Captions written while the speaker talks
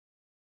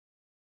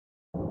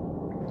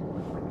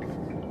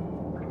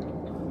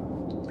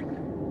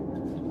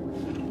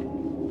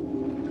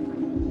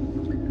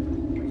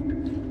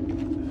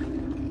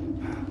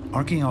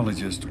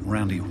Archaeologist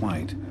Randy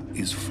White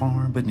is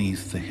far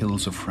beneath the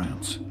hills of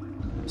France,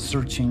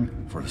 searching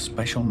for a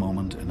special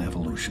moment in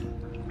evolution.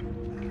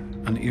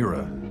 An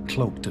era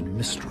cloaked in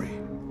mystery,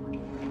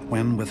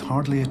 when with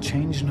hardly a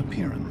change in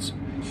appearance,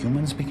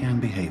 humans began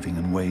behaving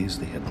in ways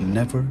they had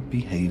never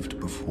behaved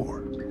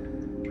before.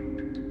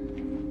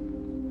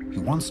 He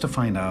wants to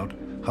find out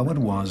how it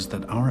was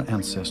that our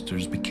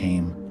ancestors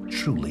became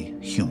truly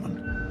human.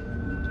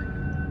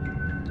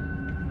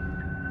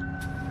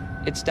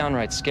 It's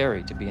downright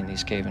scary to be in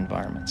these cave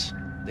environments.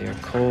 They are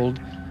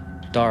cold,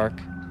 dark,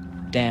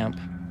 damp,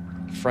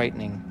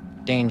 frightening,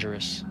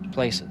 dangerous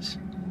places.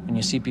 When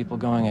you see people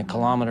going a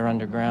kilometer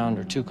underground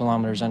or 2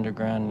 kilometers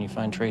underground and you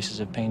find traces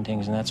of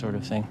paintings and that sort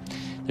of thing,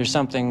 there's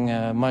something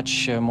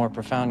much more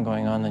profound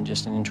going on than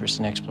just an interest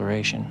in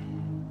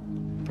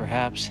exploration.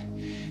 Perhaps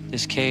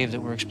this cave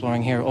that we're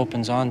exploring here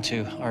opens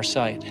onto our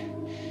site,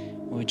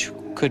 which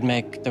could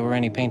make, if there were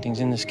any paintings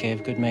in this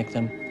cave, could make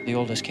them the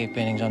oldest cave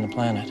paintings on the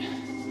planet.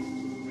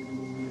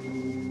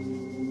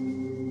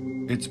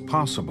 It's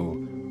possible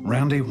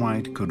Randy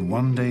White could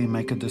one day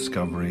make a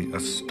discovery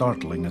as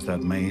startling as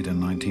that made in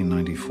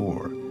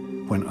 1994,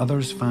 when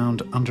others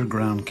found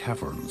underground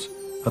caverns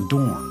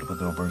adorned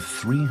with over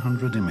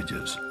 300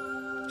 images,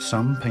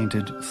 some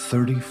painted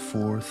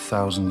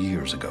 34,000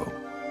 years ago.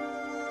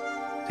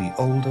 The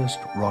oldest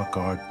rock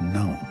art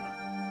known.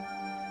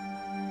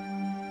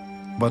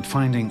 But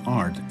finding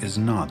art is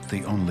not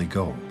the only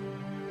goal.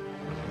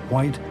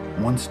 White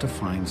wants to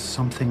find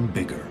something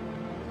bigger.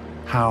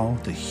 How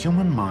the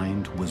human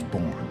mind was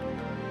born.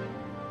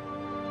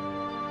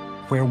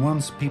 Where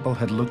once people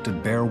had looked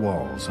at bare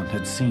walls and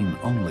had seen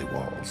only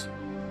walls,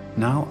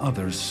 now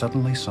others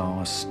suddenly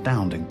saw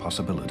astounding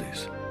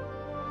possibilities.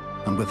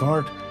 And with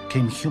art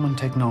came human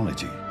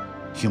technology,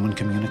 human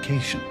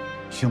communication,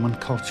 human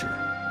culture.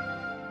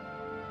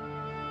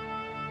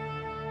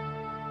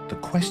 The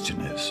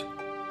question is,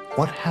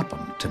 what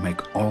happened to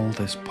make all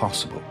this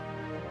possible?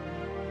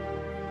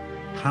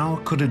 How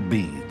could it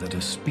be that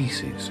a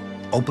species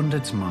opened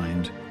its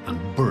mind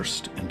and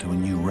burst into a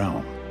new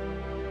realm?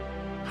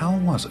 How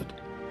was it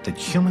that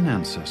human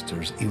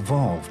ancestors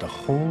evolved a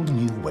whole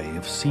new way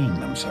of seeing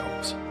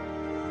themselves?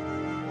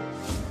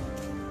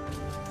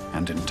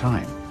 And in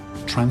time,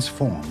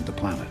 transformed the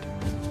planet.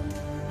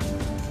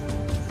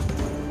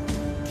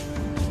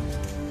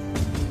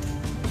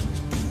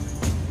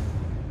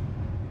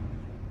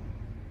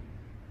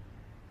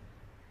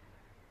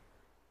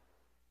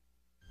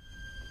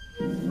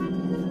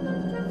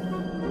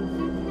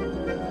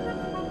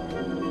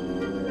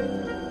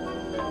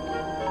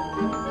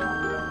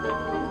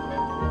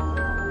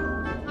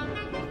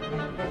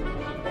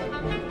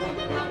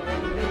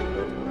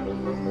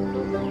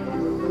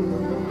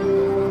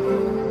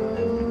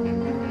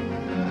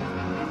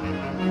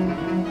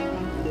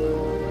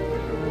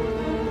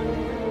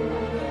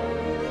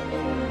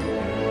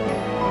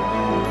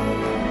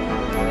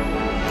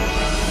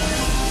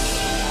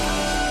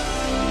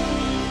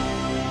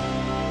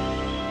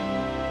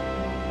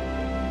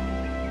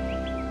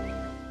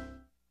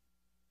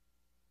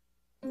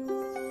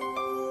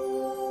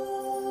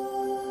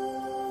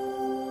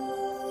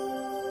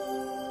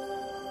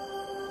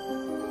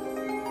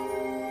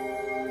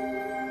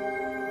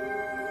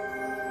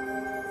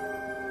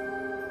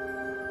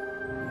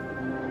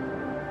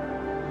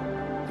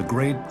 The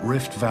great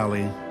Rift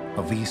Valley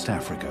of East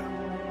Africa.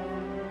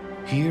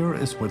 Here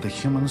is where the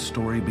human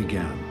story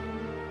began.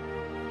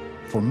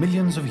 For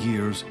millions of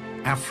years,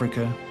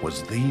 Africa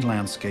was the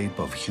landscape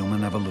of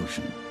human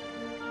evolution.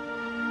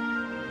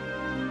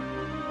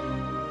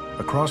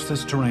 Across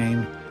this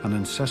terrain, an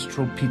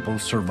ancestral people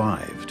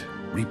survived,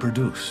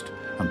 reproduced,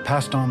 and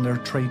passed on their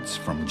traits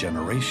from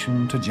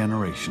generation to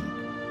generation.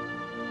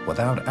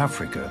 Without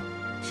Africa,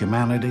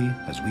 humanity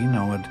as we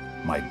know it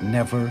might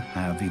never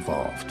have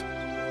evolved.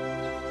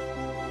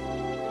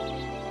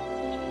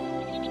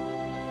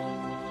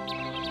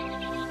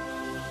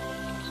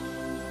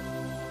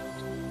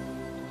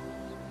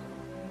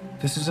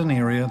 This is an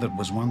area that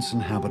was once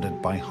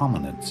inhabited by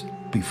hominids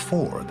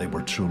before they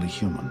were truly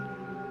human.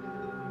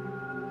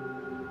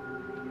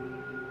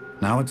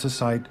 Now it's a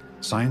site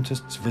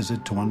scientists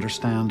visit to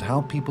understand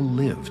how people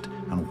lived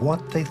and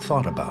what they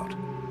thought about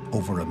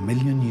over 1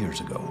 million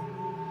years ago.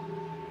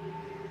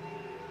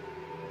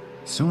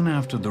 Soon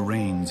after the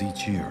rains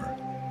each year,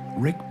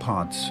 Rick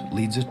Potts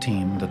leads a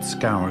team that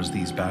scours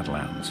these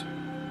badlands,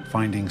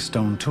 finding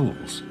stone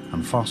tools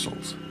and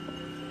fossils.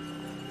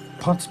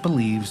 Potts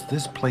believes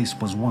this place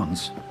was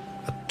once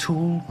a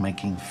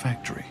tool-making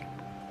factory.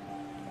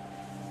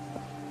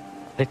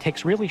 It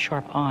takes really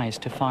sharp eyes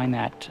to find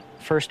that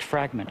first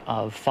fragment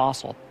of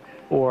fossil,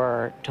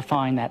 or to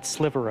find that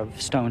sliver of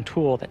stone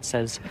tool that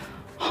says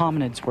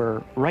hominids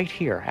were right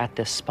here at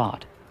this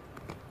spot.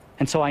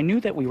 And so I knew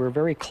that we were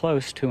very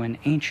close to an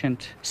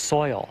ancient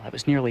soil that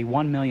was nearly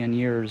 1 million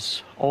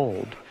years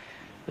old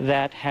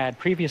that had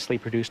previously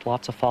produced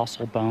lots of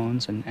fossil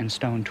bones and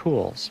stone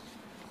tools.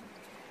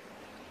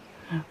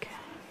 Okay.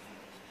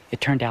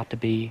 It turned out to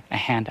be a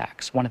hand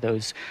axe, one of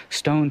those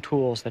stone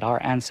tools that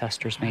our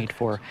ancestors made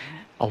for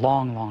a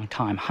long, long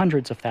time,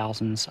 hundreds of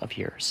thousands of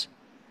years.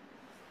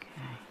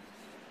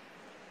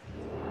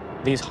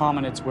 These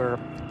hominids were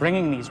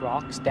bringing these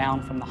rocks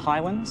down from the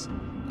highlands,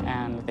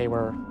 and they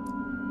were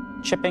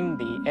chipping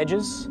the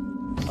edges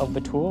of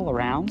the tool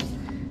around,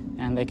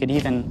 and they could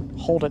even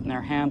hold it in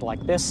their hand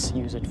like this,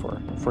 use it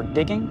for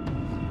digging,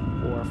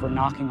 or for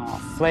knocking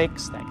off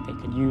flakes that they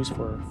could use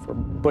for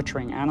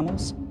butchering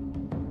animals.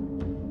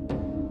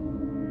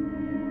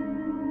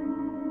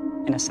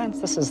 In a sense,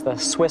 this is the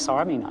Swiss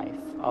Army knife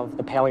of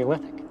the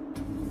Paleolithic.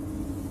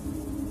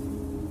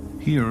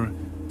 Here,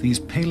 these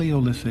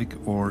Paleolithic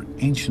or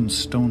ancient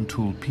stone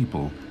tool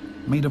people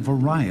made a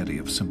variety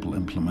of simple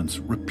implements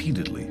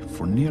repeatedly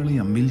for nearly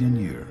 1 million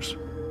years.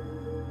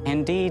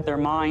 Indeed, their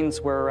minds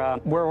were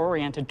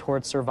oriented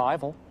towards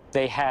survival.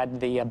 They had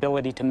the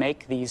ability to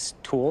make these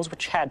tools,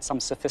 which had some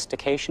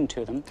sophistication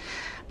to them,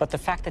 but the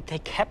fact that they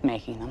kept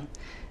making them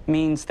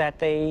means that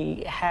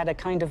they had a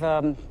kind of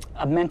a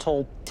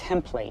mental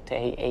template,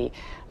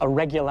 a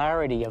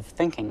regularity of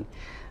thinking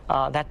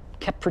that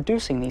kept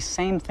producing these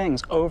same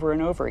things over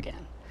and over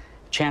again.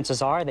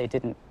 Chances are they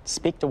didn't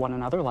speak to one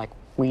another like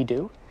we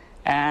do,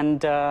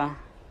 and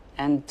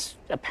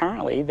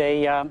apparently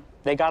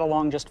they got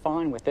along just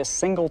fine with this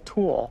single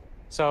tool.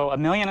 So 1.5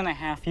 million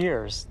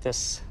years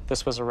this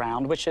was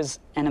around, which is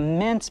an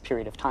immense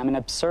period of time, an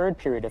absurd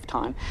period of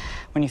time.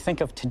 When you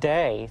think of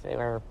today,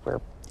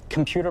 where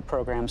computer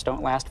programs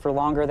don't last for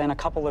longer than a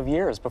couple of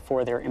years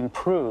before they're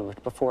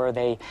improved, before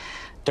they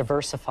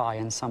diversify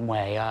in some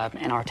way,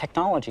 and our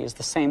technology is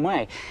the same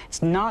way.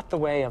 It's not the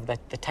way of the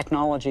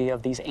technology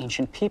of these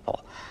ancient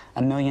people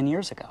 1 million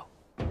years ago.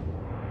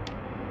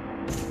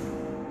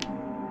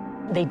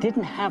 They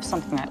didn't have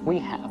something that we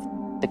have,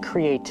 the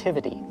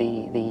creativity,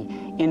 the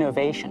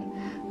innovation,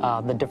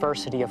 the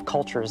diversity of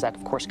cultures that,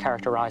 of course,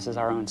 characterizes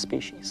our own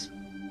species.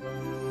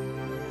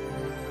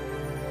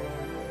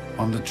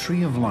 On the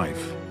Tree of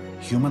Life,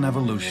 human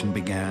evolution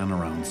began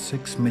around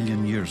 6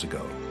 million years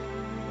ago,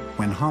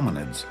 when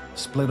hominids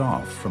split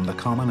off from the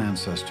common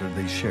ancestor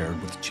they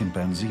shared with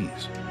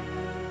chimpanzees.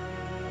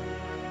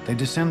 They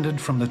descended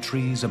from the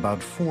trees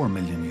about 4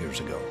 million years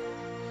ago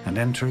and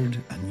entered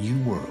a new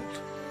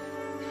world.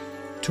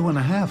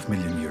 2.5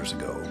 million years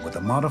ago, with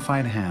a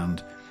modified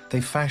hand,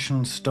 they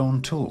fashioned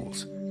stone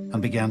tools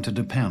and began to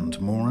depend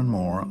more and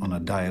more on a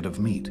diet of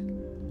meat.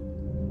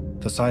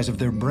 The size of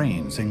their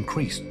brains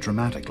increased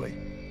dramatically.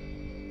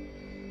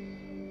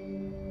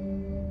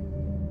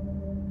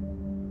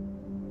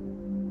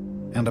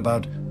 And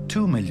about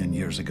 2 million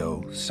years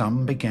ago,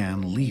 some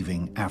began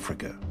leaving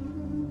Africa.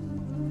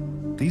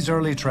 These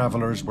early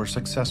travelers were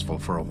successful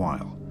for a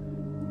while,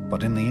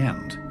 but in the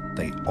end,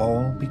 they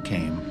all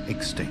became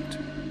extinct.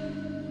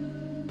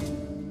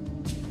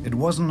 It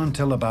wasn't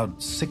until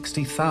about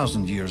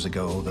 60,000 years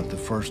ago that the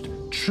first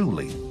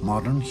truly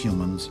modern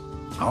humans,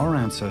 our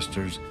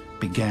ancestors,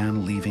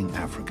 began leaving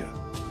Africa.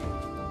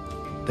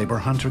 They were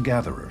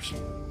hunter-gatherers,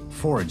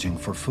 foraging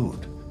for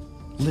food,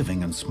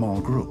 living in small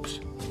groups,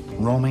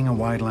 roaming a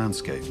wide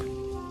landscape.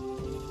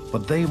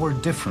 But they were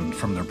different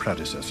from their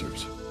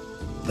predecessors.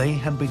 They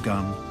had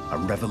begun a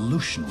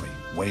revolutionary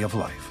way of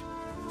life.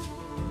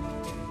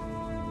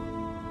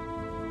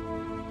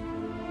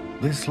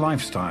 This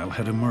lifestyle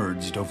had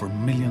emerged over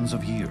millions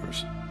of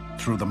years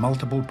through the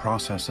multiple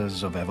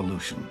processes of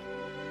evolution: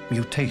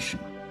 mutation,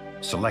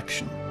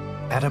 selection,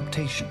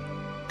 adaptation,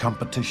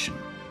 competition,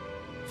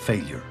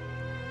 failure,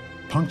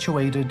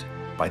 punctuated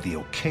by the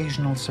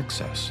occasional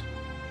success.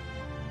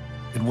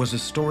 It was a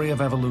story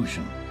of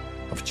evolution,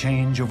 of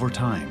change over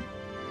time,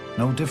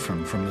 no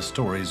different from the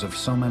stories of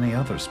so many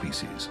other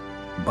species.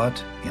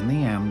 But in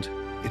the end,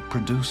 it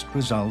produced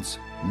results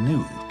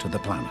new to the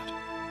planet.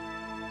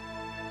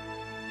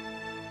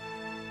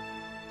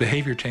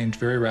 Behavior changed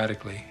very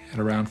radically at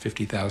around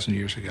 50,000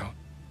 years ago.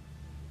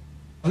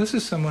 This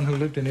is someone who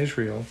lived in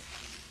Israel,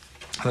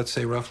 let's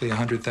say roughly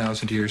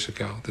 100,000 years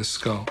ago, this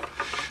skull.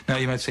 Now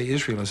you might say,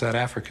 Israel, is that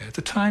Africa? At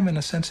the time, in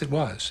a sense, it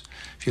was.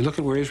 If you look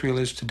at where Israel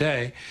is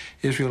today,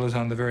 Israel is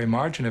on the very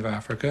margin of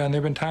Africa, and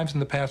there have been times in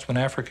the past when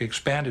Africa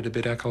expanded a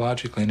bit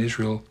ecologically and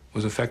Israel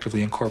was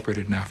effectively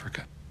incorporated in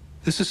Africa.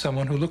 This is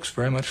someone who looks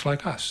very much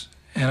like us.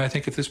 And I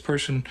think if this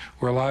person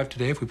were alive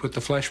today, if we put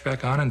the flesh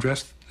back on and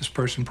dressed this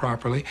person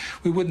properly,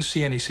 we wouldn't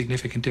see any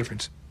significant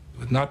difference. It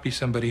would not be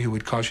somebody who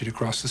would cause you to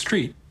cross the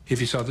street if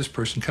you saw this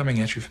person coming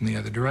at you from the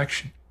other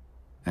direction.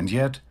 And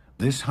yet,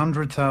 this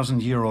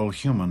 100,000-year-old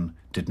human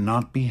did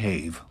not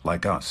behave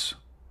like us.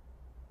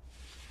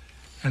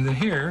 And then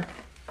here,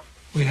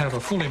 we have a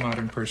fully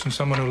modern person,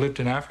 someone who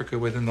lived in Africa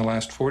within the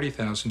last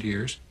 40,000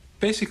 years.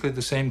 Basically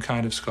the same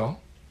kind of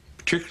skull,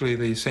 particularly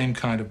the same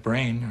kind of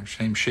brain, or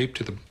same shape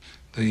to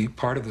the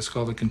part of the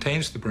skull that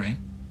contains the brain.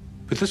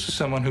 But this is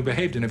someone who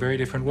behaved in a very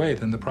different way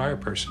than the prior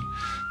person.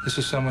 This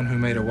is someone who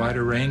made a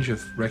wider range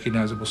of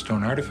recognizable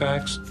stone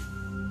artifacts,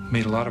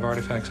 made a lot of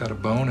artifacts out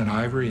of bone and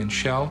ivory and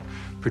shell,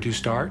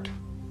 produced art.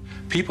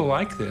 People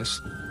like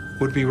this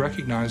would be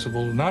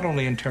recognizable not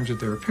only in terms of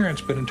their appearance,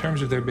 but in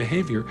terms of their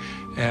behavior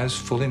as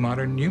fully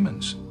modern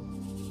humans.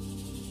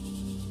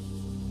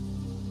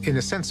 In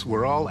a sense,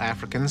 we're all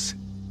Africans.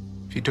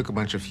 If you took a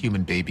bunch of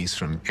human babies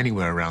from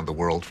anywhere around the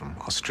world, from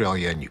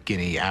Australia, New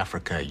Guinea,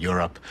 Africa,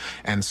 Europe,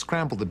 and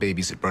scrambled the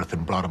babies at birth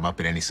and brought them up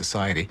in any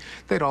society,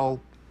 they'd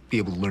all be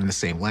able to learn the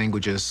same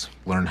languages,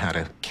 learn how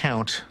to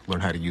count,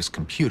 learn how to use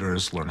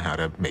computers, learn how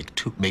to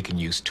make and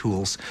use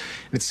tools.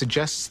 And it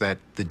suggests that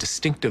the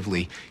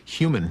distinctively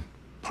human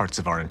parts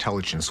of our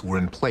intelligence were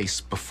in place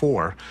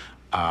before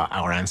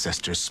our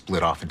ancestors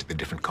split off into the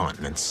different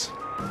continents.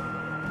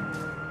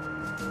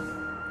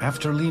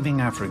 After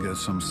leaving Africa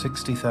some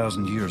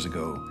 60,000 years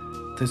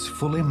ago, this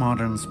fully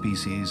modern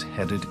species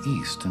headed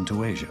east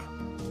into Asia,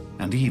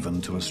 and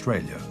even to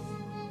Australia.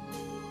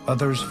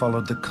 Others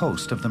followed the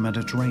coast of the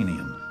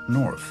Mediterranean,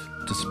 north,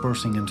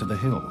 dispersing into the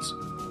hills,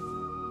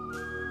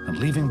 and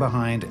leaving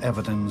behind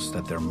evidence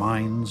that their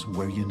minds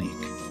were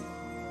unique.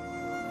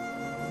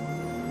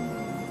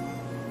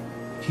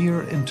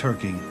 Here in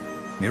Turkey,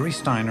 Mary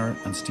Steiner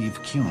and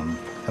Steve Kuhn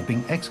have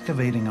been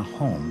excavating a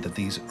home that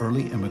these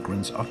early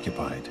immigrants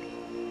occupied.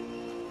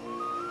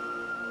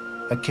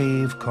 A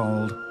cave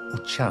called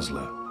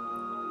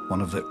Uchazla, one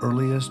of the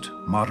earliest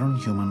modern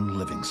human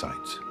living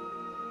sites.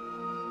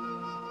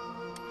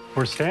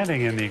 We're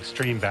standing in the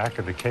extreme back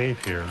of the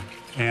cave here,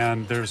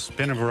 and there's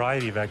been a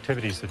variety of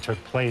activities that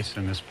took place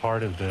in this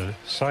part of the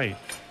site.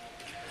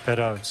 At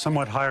a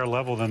somewhat higher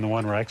level than the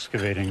one we're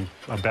excavating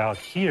about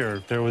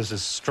here, there was a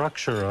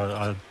structure,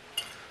 a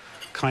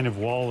kind of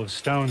wall of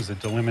stones that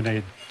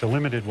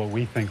delimited what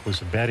we think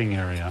was a bedding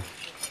area.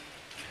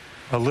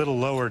 A little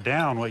lower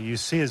down, what you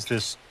see is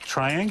this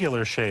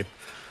triangular shape,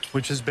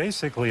 which is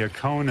basically a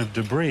cone of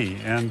debris,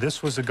 and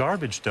this was a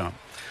garbage dump.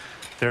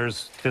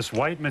 There's this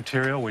white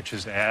material, which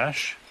is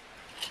ash,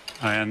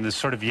 and this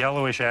sort of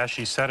yellowish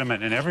ashy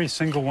sediment, and every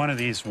single one of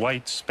these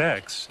white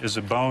specks is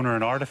a bone or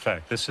an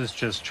artifact. This is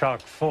just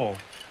chock full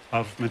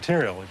of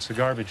material. It's a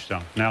garbage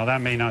dump. Now,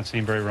 that may not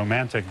seem very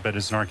romantic, but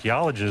as an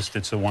archaeologist,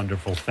 it's a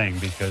wonderful thing,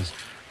 because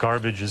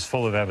garbage is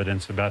full of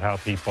evidence about how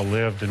people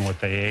lived and what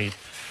they ate,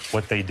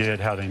 what they did,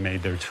 how they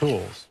made their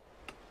tools.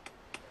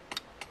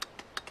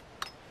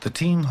 The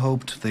team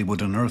hoped they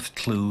would unearth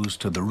clues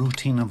to the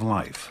routine of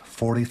life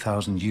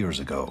 40,000 years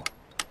ago.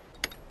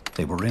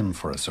 They were in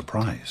for a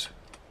surprise.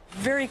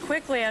 Very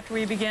quickly after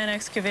we began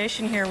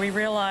excavation here, we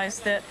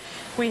realized that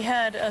we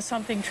had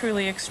something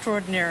truly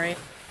extraordinary.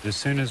 As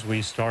soon as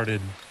we started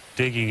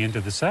digging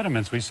into the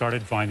sediments, we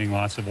started finding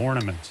lots of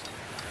ornaments.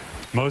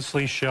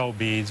 Mostly shell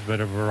beads,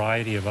 but a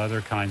variety of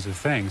other kinds of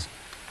things.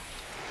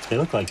 They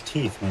look like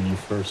teeth when you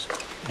first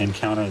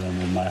encounter them,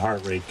 and my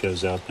heart rate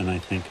goes up, and I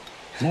think,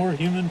 more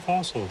human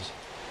fossils.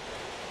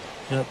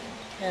 Yep.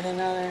 Yet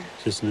another.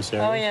 Just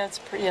Nacerius? Oh, yeah,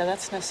 yeah,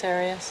 that's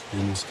Nacerius.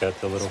 And it's got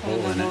the little hole in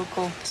it. One of the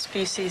local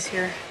species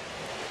here.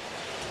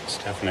 It's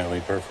definitely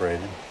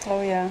perforated.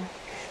 Oh, yeah.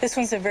 This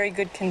one's in very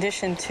good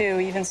condition,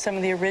 too, even some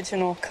of the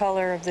original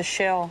color of the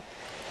shell.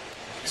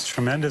 It's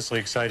tremendously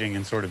exciting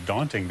and sort of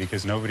daunting,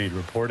 because nobody had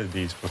reported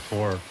these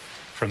before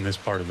from this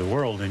part of the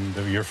world, and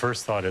your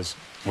first thought is,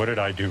 what did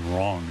I do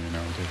wrong, you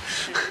know?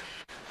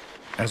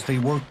 As they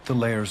worked the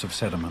layers of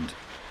sediment,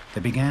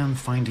 they began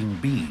finding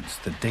beads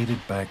that dated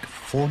back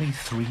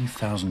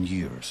 43,000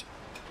 years,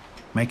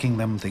 making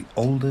them the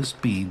oldest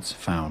beads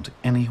found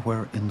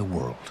anywhere in the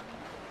world.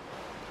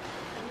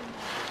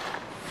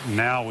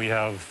 Now we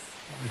have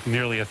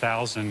nearly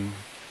 1,000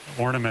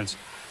 ornaments,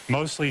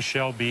 mostly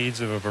shell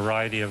beads of a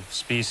variety of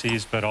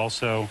species, but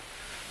also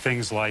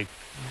things like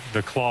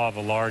the claw of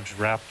a large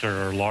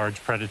raptor or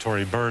large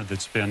predatory bird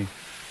that's been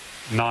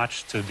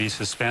notched to be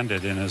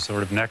suspended in a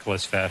sort of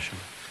necklace fashion.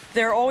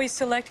 They're always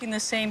selecting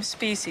the same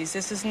species.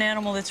 This is an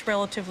animal that's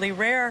relatively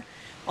rare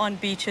on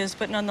beaches,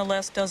 but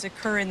nonetheless does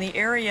occur in the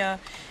area.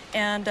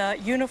 And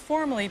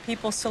uniformly,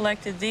 people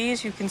selected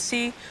these. You can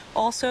see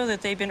also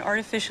that they've been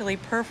artificially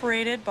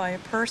perforated by a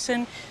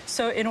person,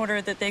 so in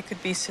order that they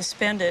could be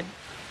suspended.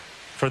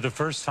 For the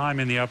first time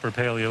in the Upper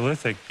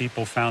Paleolithic,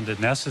 people found it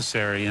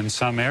necessary in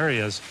some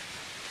areas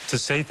to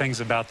say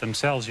things about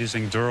themselves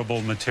using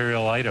durable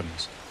material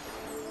items.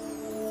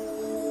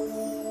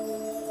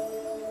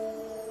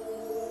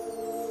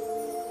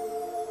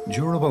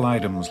 Durable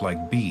items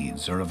like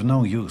beads are of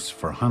no use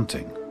for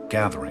hunting,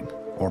 gathering,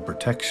 or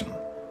protection.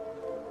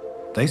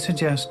 They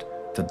suggest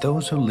that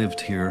those who lived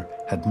here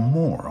had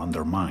more on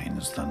their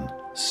minds than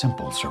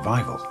simple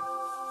survival.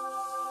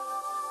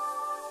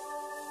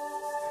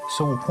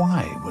 So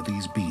why were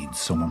these beads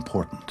so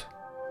important?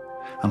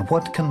 And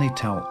what can they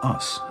tell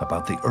us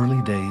about the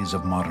early days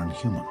of modern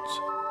humans?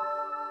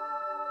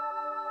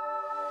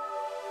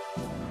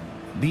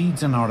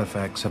 Beads and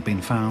artifacts have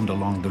been found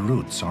along the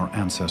routes our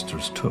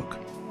ancestors took.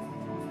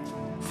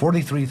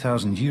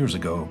 43,000 years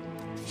ago,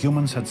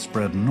 humans had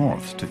spread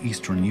north to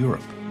Eastern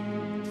Europe.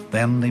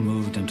 Then they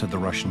moved into the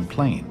Russian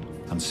plain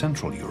and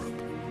Central Europe.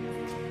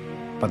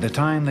 By the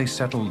time they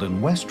settled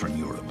in Western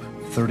Europe,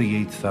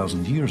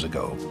 38,000 years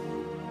ago,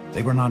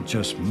 they were not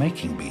just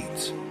making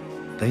beads,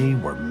 they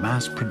were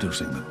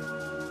mass-producing them.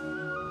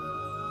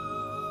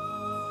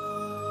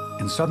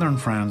 In southern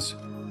France,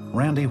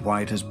 Randy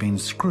White has been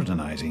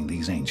scrutinizing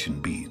these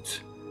ancient beads.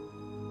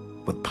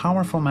 With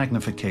powerful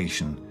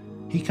magnification,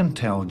 he can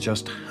tell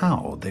just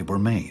how they were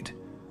made,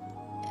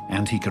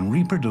 and he can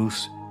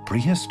reproduce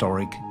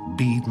prehistoric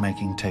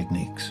bead-making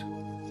techniques.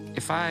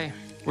 If I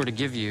were to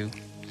give you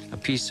a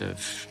piece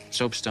of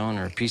soapstone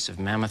or a piece of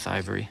mammoth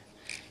ivory,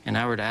 and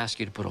I were to ask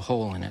you to put a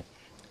hole in it,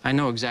 I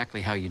know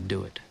exactly how you'd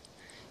do it.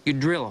 You'd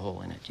drill a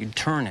hole in it, you'd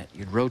turn it,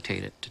 you'd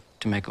rotate it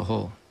to make a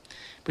hole.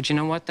 But you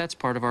know what? That's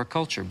part of our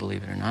culture,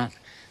 believe it or not.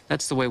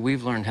 That's the way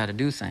we've learned how to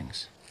do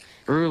things.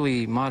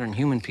 Early modern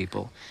human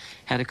people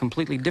had a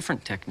completely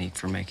different technique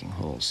for making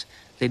holes.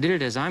 They did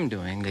it as I'm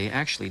doing. They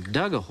actually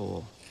dug a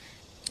hole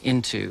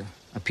into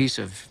a piece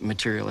of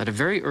material at a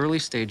very early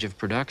stage of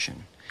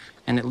production,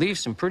 and it leaves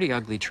some pretty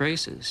ugly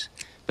traces.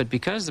 But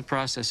because the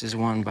process is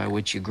one by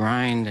which you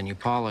grind and you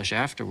polish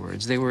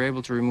afterwards, they were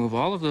able to remove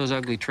all of those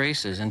ugly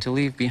traces and to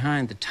leave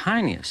behind the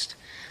tiniest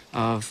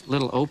of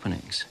little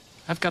openings.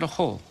 I've got a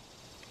hole.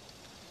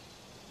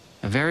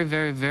 A very,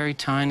 very, very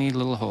tiny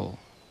little hole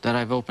that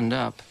I've opened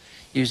up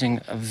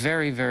using a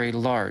very, very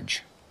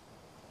large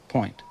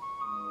point.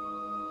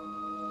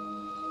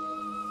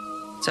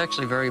 It's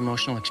actually a very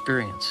emotional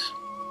experience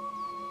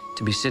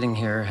to be sitting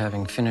here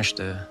having finished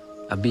a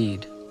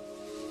bead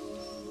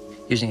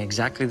using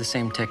exactly the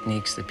same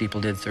techniques that people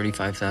did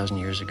 35,000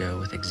 years ago,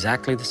 with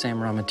exactly the same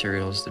raw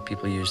materials that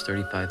people used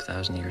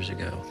 35,000 years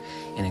ago,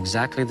 in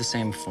exactly the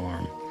same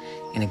form,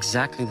 in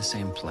exactly the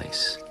same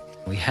place.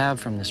 We have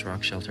from this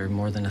rock shelter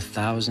more than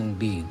 1,000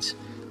 beads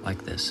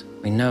like this.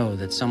 We know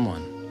that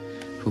someone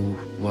who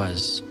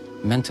was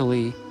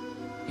mentally,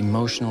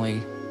 emotionally,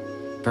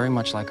 very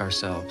much like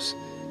ourselves,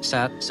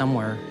 sat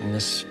somewhere in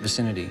this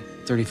vicinity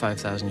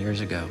 35,000 years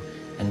ago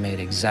and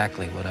made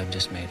exactly what I've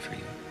just made for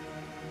you.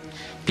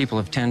 People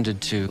have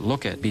tended to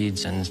look at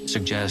beads and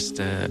suggest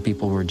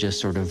people were just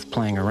sort of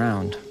playing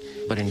around.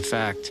 But in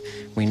fact,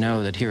 we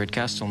know that here at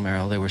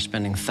Castelmerle, they were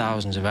spending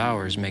thousands of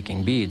hours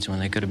making beads when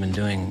they could have been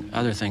doing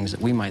other things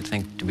that we might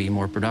think to be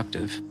more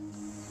productive.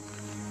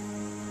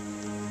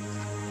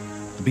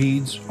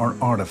 Beads are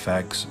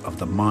artifacts of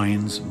the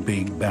mind's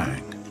Big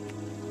Bang.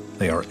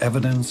 They are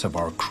evidence of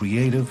our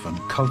creative and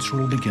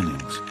cultural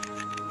beginnings,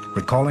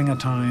 recalling a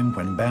time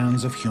when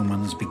bands of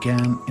humans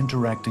began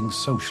interacting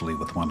socially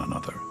with one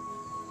another.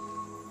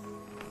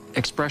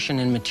 Expression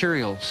in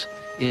materials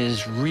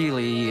is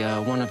really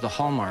one of the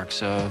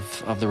hallmarks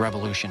of the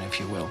revolution, if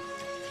you will.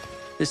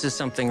 This is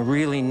something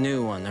really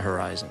new on the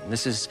horizon.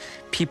 This is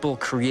people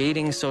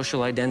creating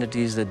social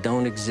identities that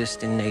don't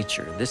exist in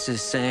nature. This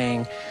is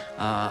saying,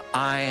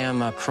 I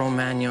am a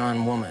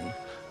Cro-Magnon woman.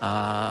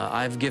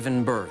 I've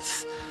given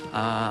birth.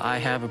 I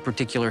have a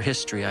particular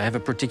history. I have a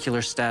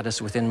particular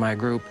status within my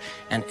group.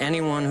 And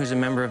anyone who's a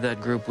member of that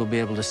group will be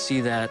able to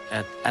see that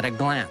at a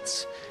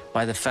glance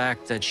by the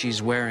fact that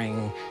she's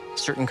wearing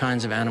certain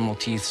kinds of animal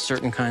teeth,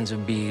 certain kinds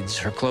of beads.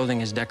 Her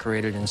clothing is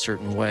decorated in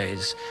certain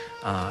ways.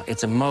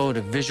 It's a mode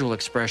of visual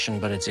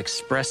expression, but it's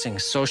expressing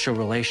social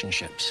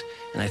relationships.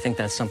 And I think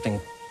that's something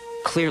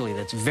clearly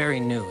that's very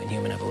new in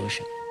human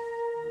evolution.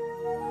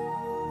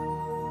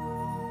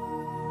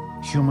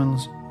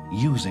 Humans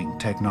using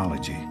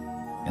technology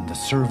in the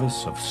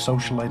service of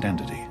social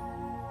identity.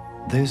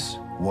 This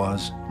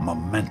was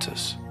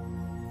momentous.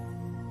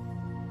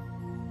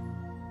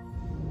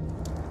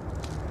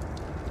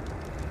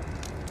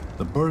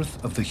 The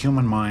birth of the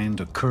human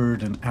mind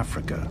occurred in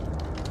Africa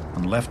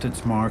and left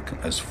its mark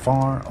as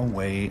far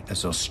away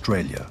as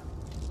Australia.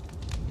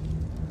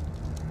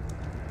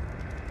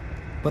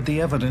 But the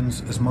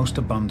evidence is most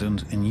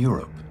abundant in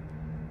Europe.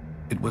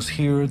 It was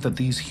here that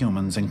these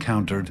humans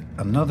encountered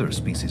another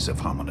species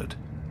of hominid,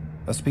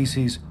 a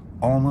species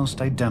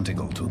almost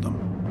identical to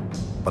them,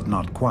 but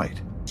not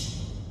quite.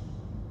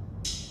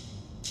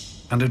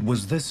 And it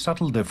was this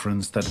subtle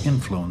difference that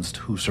influenced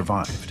who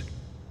survived.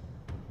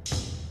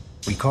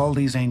 We call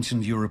these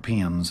ancient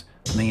Europeans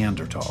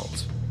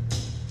Neanderthals.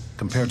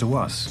 Compared to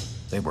us,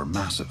 they were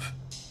massive.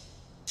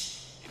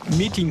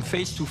 Meeting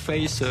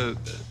face-to-face a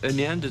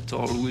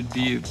Neanderthal would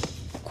be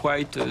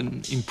quite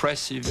an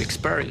impressive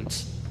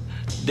experience.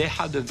 They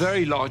had a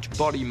very large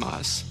body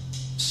mass,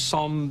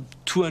 some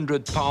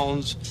 200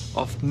 pounds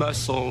of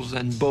muscles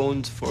and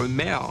bones for a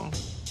male.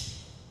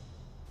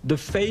 The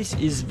face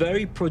is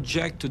very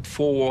projected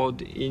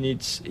forward in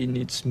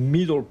its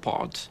middle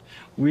part,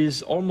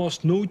 with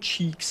almost no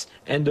cheeks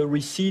and a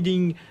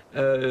receding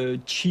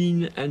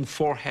chin and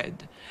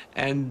forehead.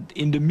 And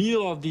in the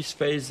middle of this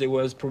face, there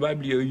was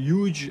probably a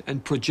huge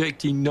and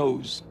projecting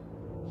nose.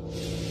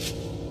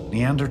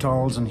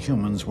 Neanderthals and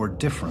humans were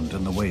different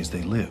in the ways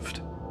they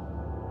lived,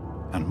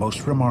 and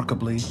most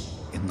remarkably,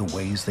 in the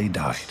ways they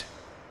died.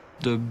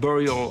 The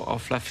burial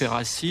of La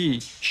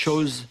Ferracie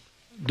shows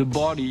the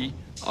body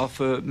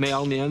of a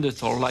male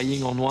Neanderthal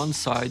lying on one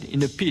side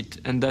in a pit,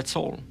 and that's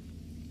all.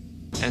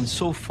 And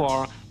so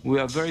far, we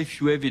have very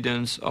few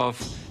evidence of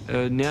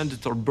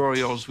Neanderthal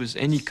burials with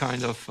any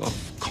kind of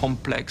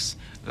complex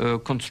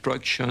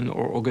construction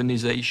or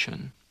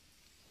organization.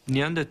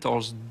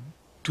 Neanderthals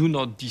do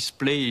not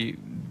display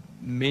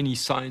many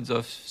signs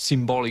of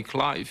symbolic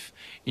life.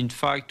 In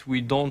fact,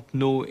 we don't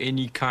know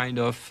any kind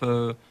of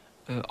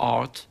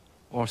art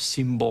or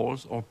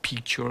symbols or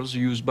pictures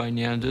used by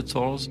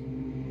Neanderthals.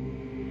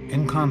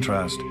 In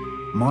contrast,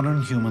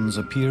 modern humans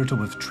appear to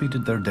have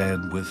treated their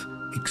dead with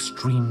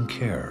extreme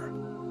care.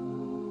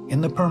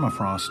 In the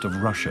permafrost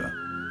of Russia,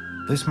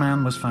 this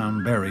man was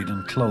found buried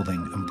in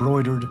clothing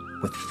embroidered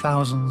with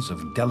thousands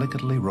of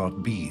delicately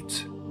wrought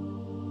beads.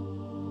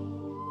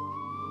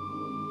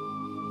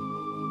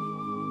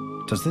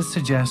 Does this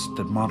suggest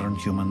that modern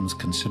humans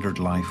considered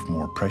life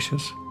more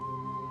precious?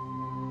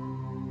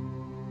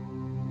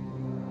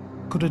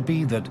 Could it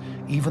be that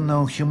even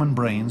though human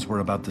brains were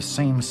about the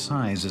same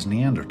size as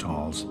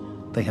Neanderthals,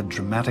 they had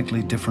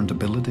dramatically different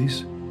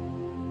abilities?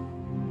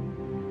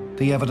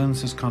 The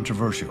evidence is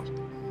controversial.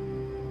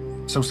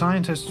 So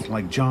scientists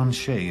like John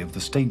Shea of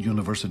the State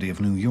University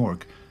of New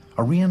York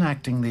are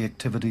reenacting the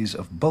activities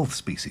of both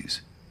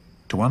species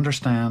to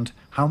understand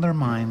how their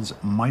minds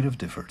might have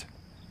differed.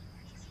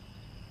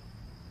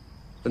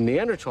 The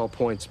Neanderthal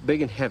point's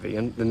big and heavy,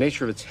 and the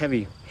nature of its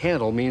heavy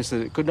handle means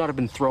that it could not have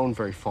been thrown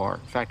very far.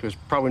 In fact, it was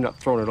probably not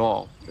thrown at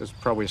all. It was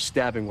probably a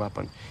stabbing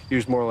weapon,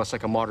 used more or less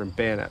like a modern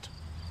bayonet.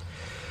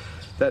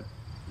 That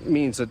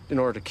means that in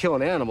order to kill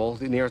an animal,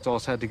 the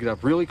Neanderthals had to get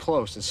up really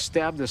close and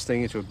stab this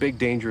thing into a big,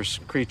 dangerous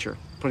creature,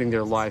 putting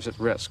their lives at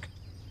risk.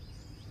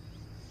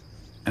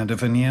 And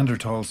if a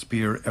Neanderthal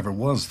spear ever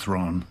was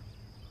thrown,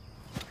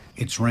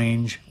 its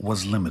range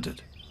was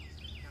limited.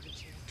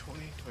 19, 20,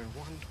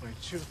 21,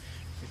 22,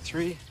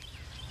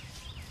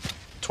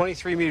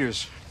 23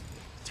 meters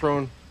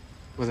thrown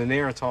with a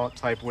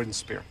Neanderthal-type wooden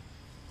spear.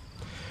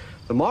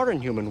 The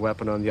modern human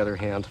weapon, on the other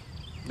hand,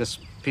 this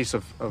piece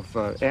of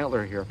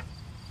antler here,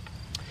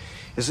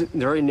 is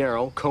very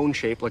narrow,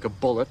 cone-shaped, like a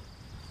bullet.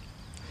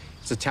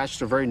 It's attached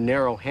to a very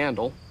narrow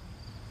handle.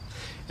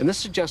 And this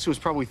suggests it was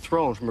probably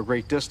thrown from a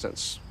great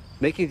distance.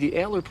 Making the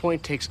antler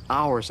point takes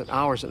hours and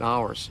hours and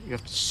hours. You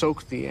have to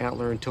soak the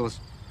antler until it's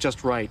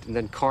just right, and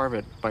then carve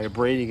it by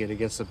abrading it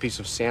against a piece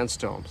of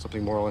sandstone,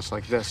 something more or less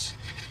like this.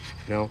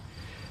 You know,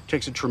 it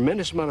takes a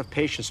tremendous amount of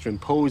patience to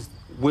impose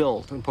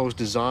will, to impose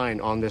design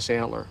on this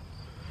antler.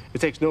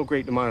 It takes no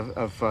great amount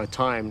of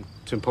time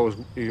to impose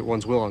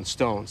one's will on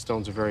stone.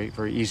 Stone's a very,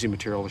 very easy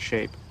material to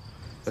shape.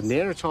 The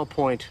Neanderthal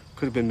point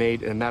could have been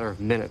made in a matter of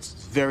minutes.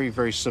 It's very,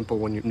 very simple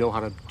when you know how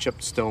to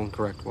chip stone the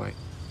correct way.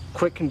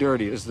 Quick and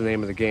dirty is the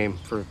name of the game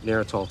for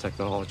Neanderthal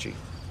technology.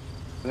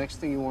 The next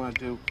thing you want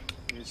to do,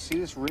 you see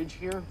this ridge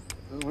here?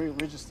 The way the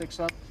ridge sticks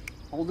up?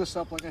 Hold this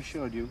up like I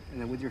showed you,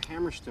 and then with your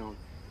hammerstone,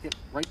 hit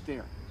right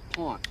there,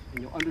 taunt,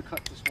 and you'll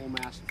undercut this whole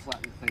mass and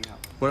flatten the thing out.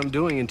 What I'm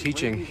doing in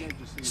teaching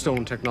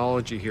stone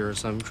technology here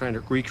is I'm trying to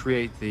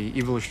recreate the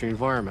evolutionary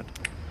environment.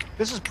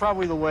 This is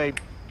probably the way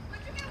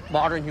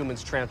modern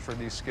humans transfer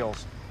these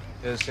skills,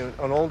 is an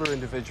older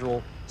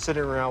individual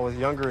sitting around with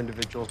younger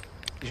individuals.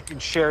 You can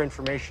share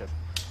information.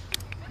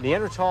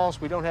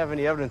 Neanderthals, we don't have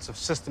any evidence of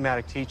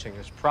systematic teaching.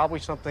 There's probably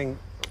something,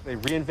 they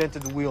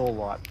reinvented the wheel a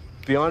lot.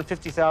 Beyond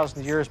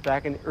 50,000 years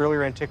back in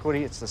earlier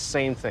antiquity, it's the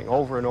same thing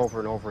over and over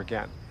and over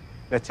again.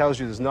 That tells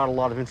you there's not a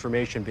lot of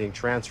information being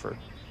transferred,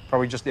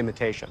 probably just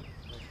imitation.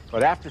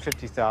 But after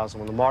 50,000,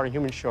 when the modern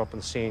humans show up on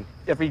the scene,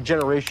 every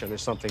generation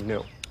there's something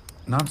new.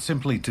 Not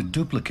simply to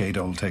duplicate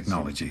old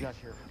technology,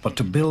 but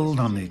to build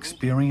on the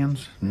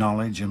experience,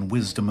 knowledge, and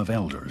wisdom of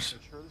elders.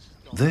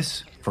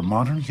 This, for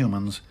modern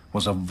humans,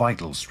 was a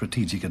vital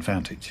strategic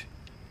advantage.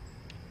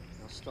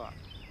 Now stop.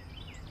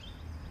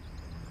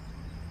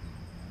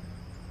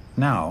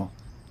 Now,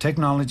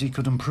 technology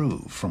could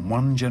improve from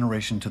one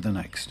generation to the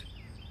next.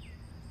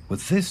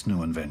 With this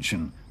new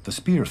invention, the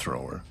spear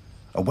thrower,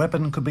 a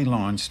weapon could be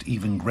launched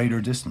even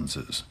greater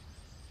distances,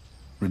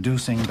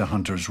 reducing the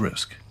hunter's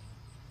risk.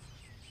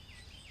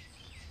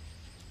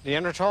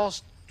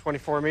 Neanderthals,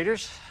 24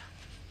 meters.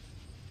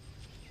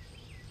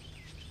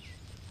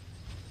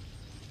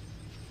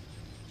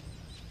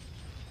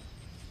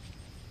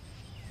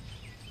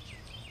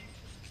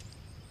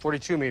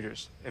 .42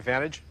 meters.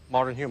 Advantage,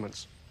 modern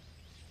humans.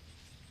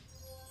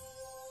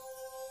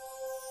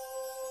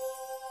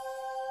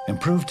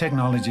 Improved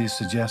technology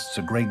suggests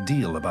a great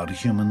deal about a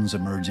human's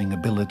emerging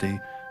ability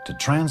to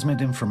transmit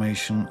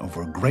information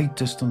over great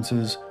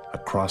distances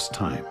across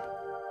time.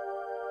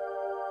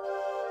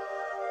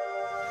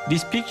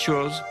 These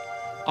pictures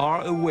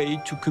are a way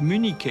to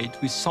communicate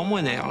with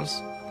someone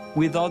else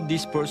without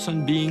this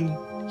person being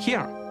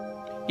here.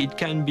 It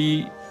can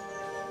be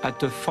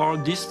at a far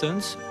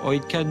distance, or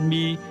it can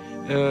be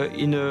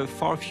in a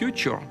far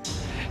future.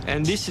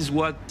 And this is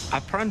what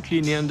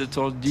apparently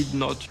Neanderthals did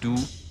not do.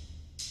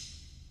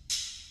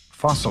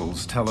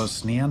 Fossils tell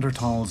us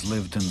Neanderthals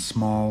lived in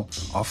small,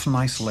 often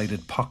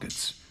isolated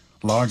pockets,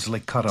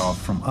 largely cut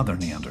off from other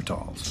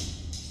Neanderthals.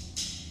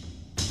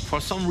 For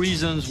some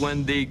reasons,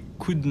 when they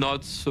could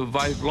not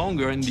survive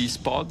longer in this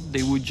spot,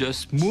 they would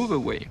just move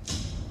away.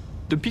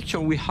 The picture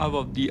we have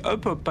of the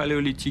upper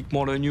Paleolithic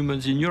modern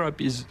humans in Europe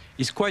is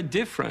quite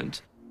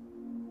different.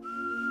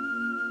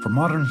 For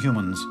modern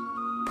humans,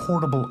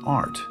 portable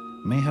art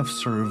may have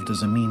served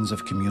as a means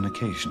of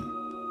communication.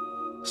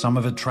 some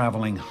of it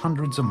traveling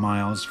hundreds of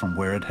miles from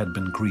where it had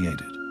been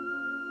created.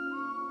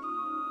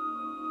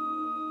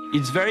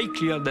 It's very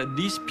clear that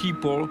these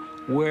people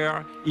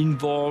were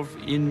involved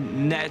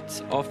in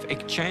nets of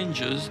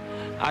exchanges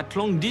at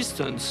long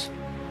distance.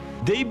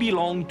 They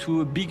belong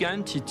to a big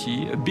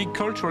entity, a big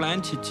cultural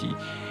entity,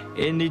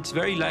 and it's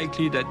very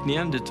likely that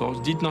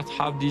Neanderthals did not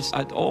have this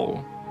at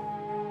all.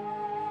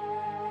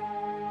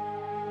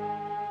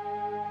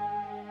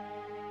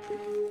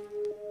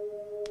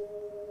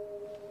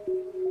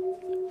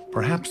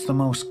 Perhaps the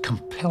most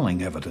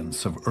compelling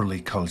evidence of early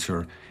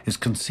culture is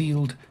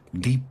concealed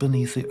deep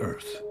beneath the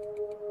earth.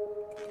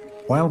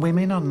 While we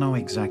may not know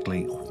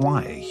exactly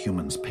why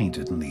humans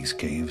painted in these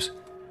caves,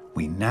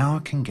 we now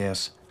can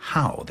guess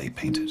how they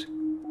painted.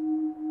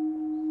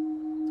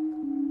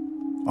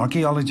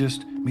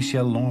 Archaeologist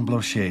Michel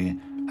Lamblauchet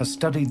has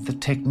studied the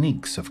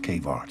techniques of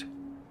cave art.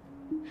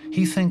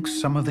 He thinks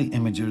some of the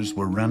images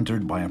were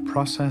rendered by a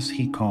process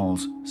he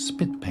calls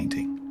spit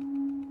painting.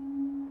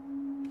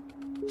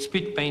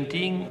 Spit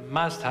painting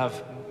must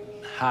have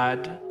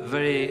had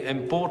very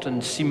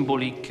important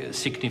symbolic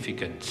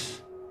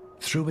significance.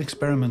 Through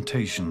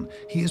experimentation,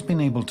 he has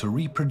been able to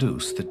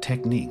reproduce the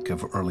technique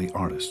of early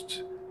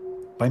artists.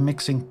 By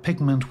mixing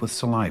pigment with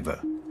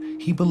saliva,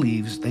 he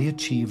believes they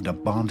achieved a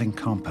bonding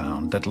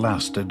compound that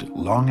lasted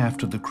long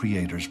after the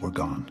creators were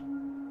gone.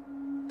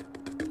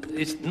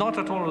 It's not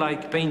at all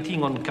like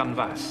painting on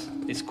canvas.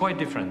 It's quite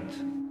different.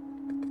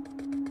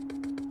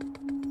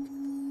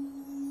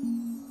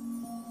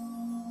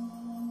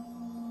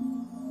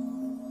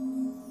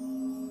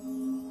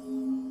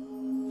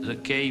 The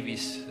cave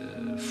is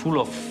full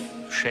of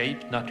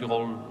shape,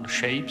 natural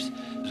shapes.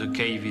 The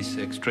cave is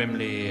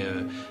extremely,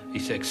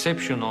 is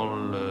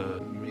exceptional,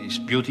 is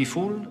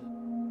beautiful.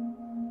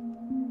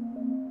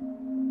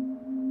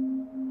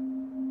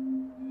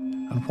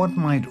 And what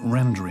might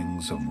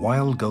renderings of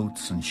wild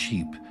goats and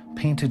sheep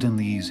painted in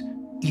these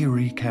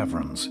eerie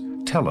caverns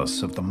tell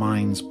us of the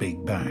mind's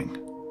Big Bang?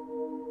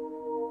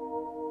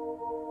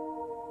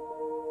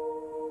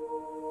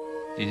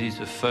 This is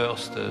the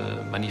first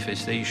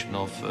manifestation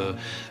of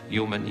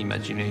human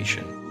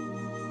imagination.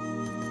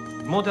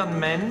 Modern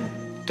men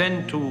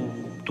tend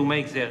to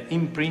make their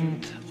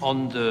imprint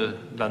on the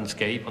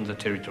landscape, on the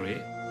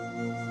territory.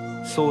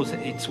 So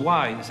it's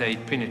why they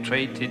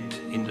penetrated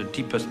in the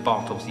deepest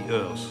part of the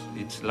earth.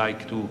 It's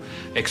like to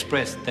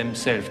express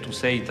themselves, to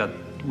say that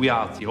we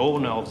are the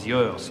owner of the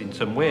earth in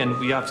some way, and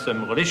we have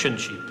some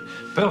relationship,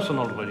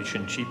 personal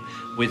relationship,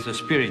 with the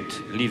spirit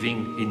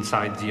living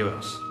inside the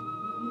earth.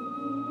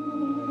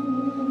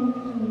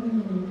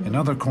 In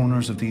other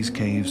corners of these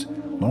caves,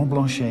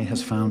 Lamblauchet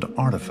has found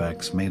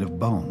artifacts made of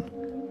bone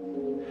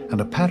and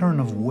a pattern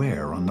of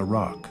wear on the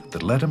rock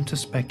that led him to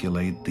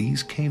speculate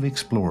these cave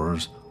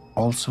explorers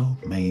also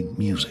made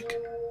music.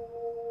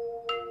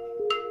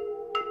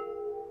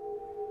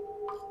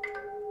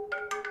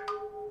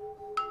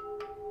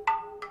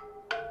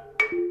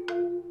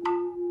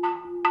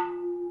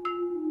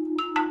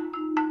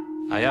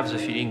 I have the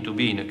feeling to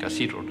be in a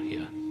cathedral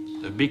here,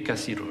 a big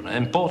cathedral, an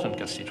important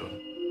cathedral.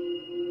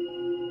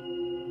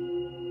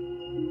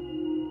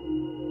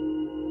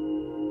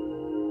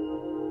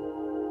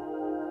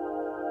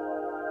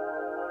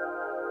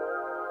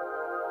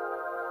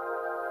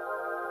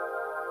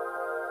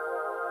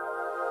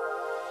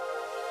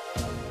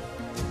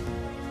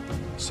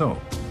 So,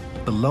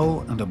 below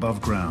and above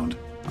ground,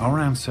 our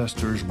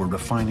ancestors were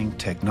refining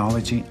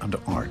technology and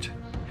art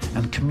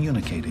and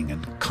communicating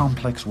in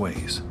complex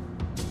ways.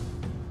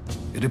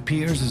 It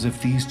appears as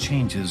if these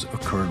changes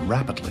occurred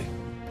rapidly.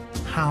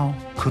 How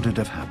could it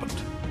have happened?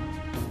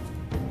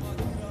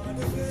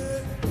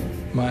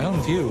 My own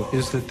view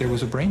is that there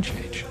was a brain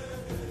change,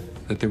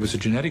 that there was a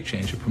genetic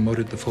change that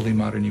promoted the fully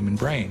modern human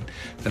brain,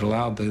 that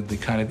allowed the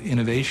kind of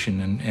innovation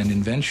and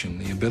invention,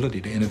 the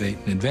ability to innovate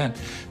and invent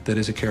that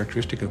is a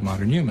characteristic of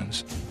modern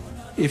humans.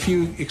 If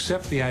you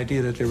accept the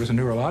idea that there was a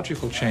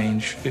neurological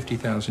change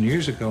 50,000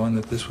 years ago and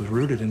that this was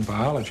rooted in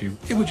biology,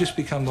 it would just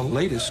become the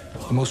latest,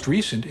 the most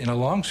recent in a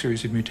long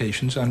series of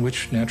mutations on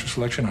which natural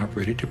selection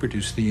operated to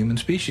produce the human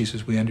species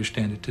as we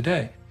understand it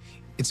today.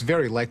 It's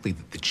very likely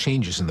that the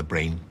changes in the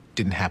brain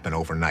didn't happen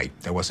overnight.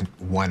 There wasn't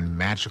one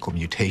magical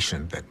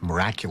mutation that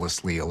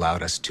miraculously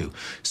allowed us to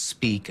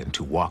speak and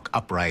to walk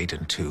upright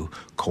and to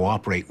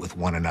cooperate with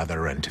one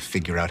another and to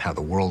figure out how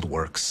the world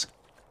works.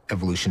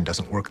 Evolution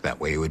doesn't work that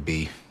way. It would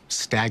be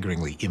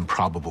staggeringly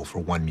improbable for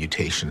one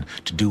mutation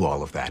to do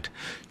all of that.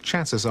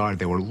 Chances are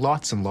there were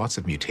lots and lots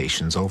of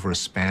mutations over a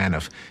span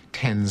of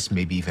tens,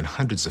 maybe even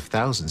hundreds of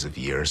thousands of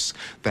years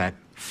that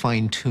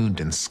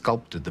fine-tuned and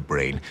sculpted the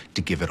brain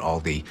to give it all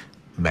the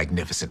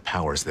magnificent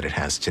powers that it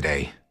has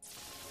today.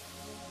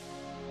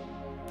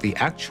 The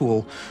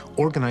actual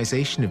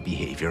organization of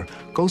behavior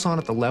goes on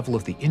at the level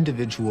of the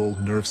individual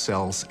nerve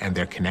cells and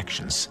their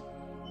connections.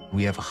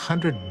 We have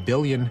 100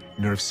 billion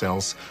nerve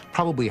cells,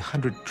 probably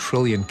 100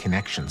 trillion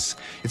connections.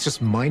 It's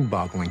just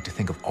mind-boggling to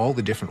think of all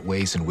the different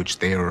ways in which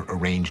they are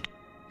arranged.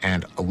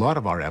 And a lot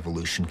of our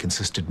evolution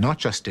consisted not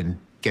just in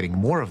getting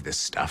more of this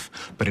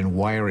stuff, but in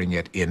wiring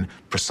it in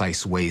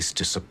precise ways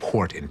to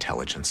support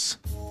intelligence.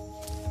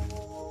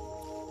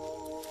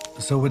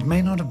 So it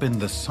may not have been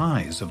the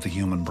size of the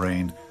human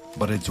brain,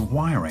 but its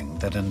wiring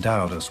that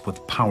endowed us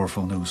with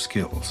powerful new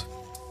skills.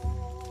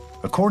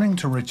 According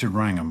to Richard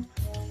Wrangham,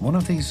 one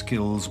of these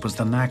skills was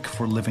the knack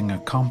for living a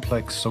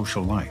complex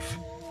social life.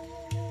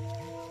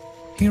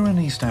 Here in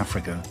East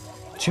Africa,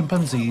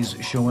 chimpanzees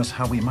show us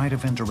how we might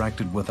have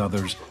interacted with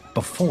others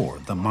before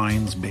the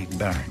mind's Big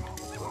Bang.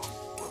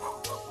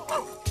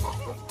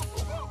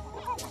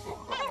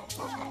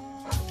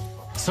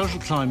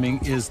 Social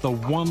climbing is the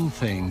one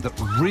thing that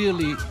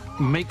really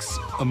makes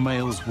a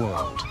male's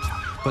world.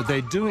 But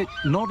they do it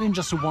not in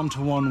just a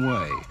one-to-one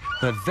way.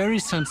 They're very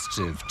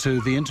sensitive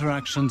to the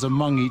interactions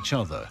among each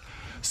other.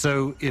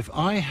 So if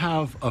I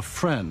have a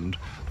friend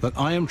that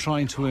I am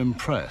trying to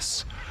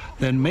impress,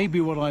 then maybe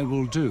what I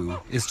will do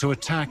is to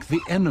attack the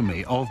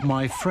enemy of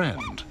my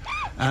friend.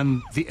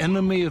 And the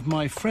enemy of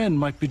my friend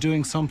might be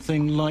doing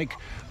something like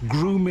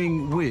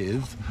grooming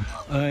with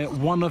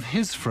one of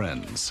his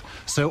friends.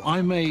 So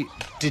I may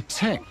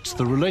detect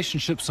the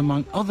relationships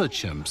among other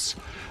chimps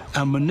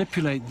and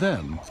manipulate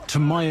them to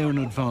my own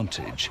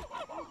advantage.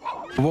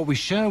 What we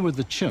share with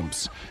the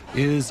chimps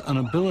is an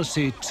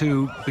ability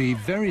to be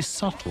very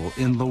subtle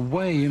in the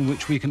way in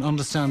which we can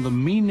understand the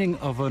meaning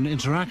of an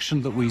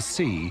interaction that we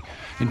see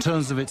in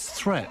terms of its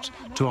threat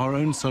to our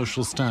own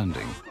social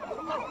standing.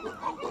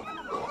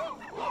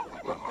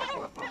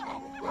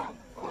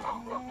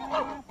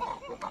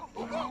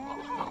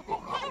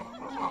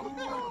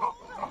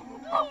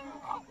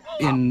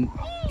 In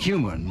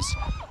humans,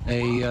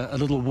 a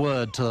little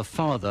word to the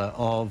father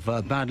of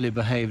a badly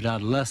behaved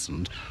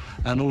adolescent,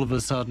 and all of a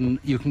sudden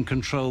you can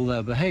control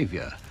their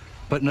behavior.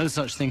 But no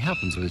such thing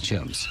happens with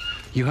chimps.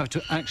 You have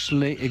to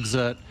actually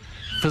exert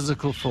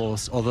physical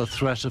force or the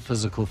threat of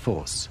physical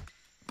force.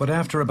 But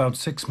after about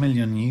 6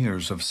 million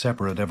years of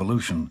separate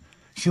evolution,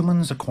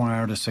 humans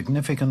acquired a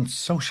significant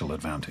social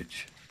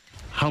advantage.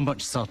 How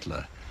much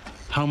subtler,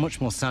 how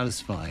much more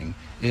satisfying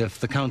if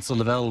the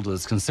Council of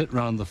Elders can sit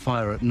round the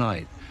fire at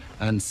night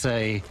and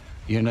say,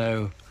 you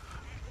know,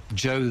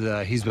 Joe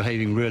there, he's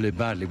behaving really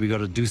badly, we've got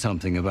to do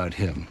something about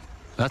him.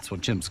 That's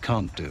what chimps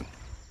can't do.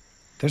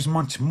 There's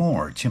much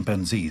more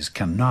chimpanzees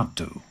cannot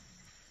do.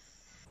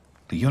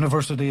 The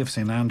University of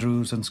St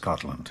Andrews in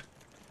Scotland.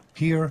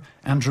 Here,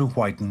 Andrew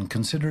Whiten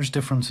considers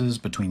differences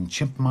between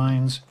chimp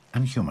minds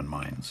and human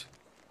minds.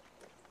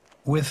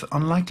 With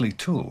unlikely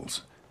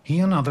tools, he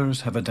and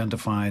others have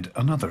identified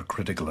another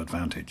critical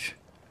advantage,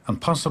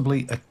 and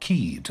possibly a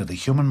key to the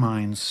human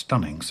mind's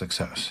stunning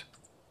success.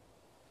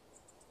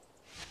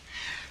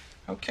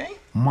 Okay.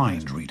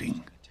 Mind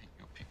reading.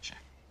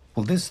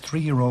 Will this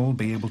 3-year-old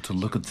be able to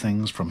look at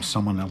things from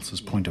someone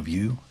else's point of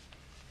view?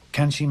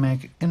 Can she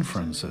make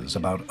inferences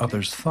about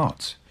others'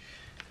 thoughts?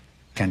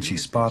 Can she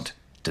spot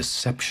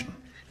deception?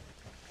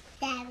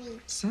 Daddy.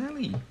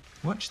 Sally,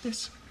 watch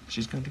this.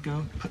 She's going to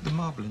go put the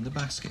marble in the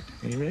basket.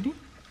 Are you ready?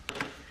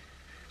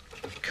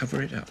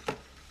 Cover it up.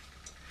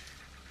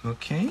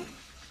 Okay.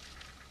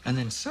 And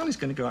then Sally's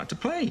going to go out to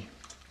play,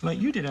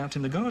 like you did out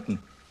in the garden.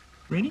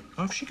 Ready?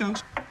 Off she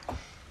goes.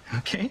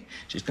 Okay,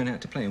 she's going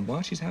out to play, and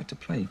while she's out to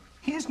play,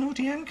 here's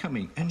Naughty Ann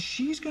coming, and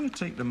she's going to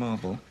take the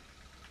marble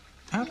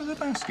out of the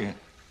basket.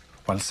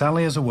 While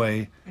Sally is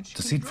away,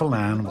 deceitful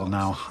Anne will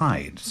now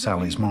hide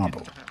Sally's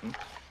marble.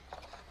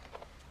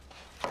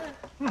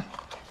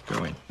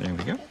 Go in. There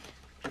we go.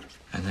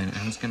 And then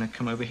Anne's going to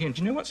come over here. And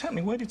do you know what's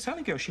happening? Where did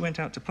Sally go? She went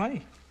out to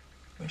play.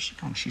 Where's she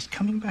gone? She's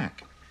coming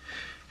back.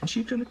 And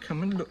she's going to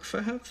come and look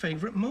for her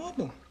favourite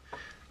marble.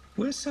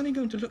 Where's Sally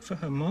going to look for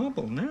her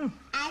marble now?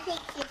 I think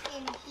it's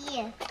in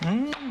here.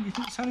 You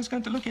think Sally's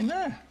going to look in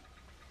there?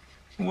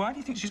 Why do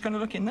you think she's going to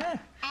look in there?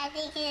 I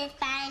think she'll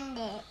find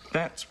it.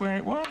 That's where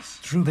it was.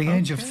 Through the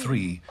age of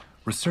 3,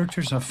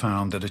 researchers have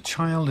found that a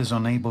child is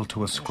unable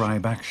to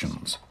ascribe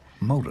actions,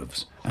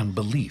 motives, and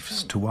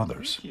beliefs to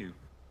others.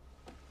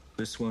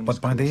 But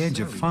by the age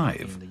of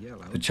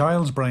 5, the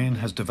child's brain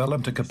has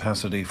developed a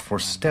capacity for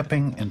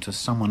stepping into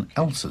someone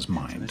else's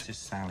mind. This is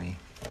Sally.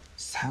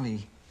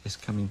 Sally is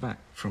coming back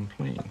from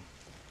playing.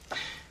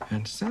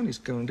 And Sally's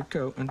going to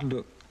go and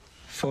look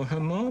for her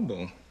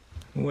marble.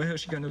 Where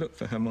is she going to look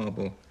for her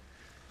marble?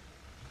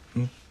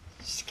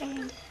 She's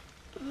going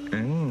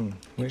to...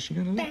 where's she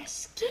going to look?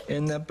 Basket.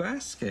 In the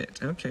basket.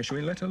 Okay, shall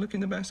we let her look in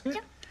the basket?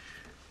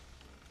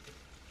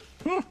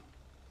 Yeah.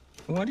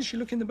 Why did she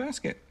look in the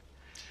basket?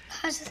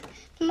 Because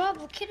the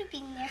marble could have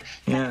been there,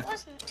 but it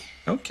wasn't.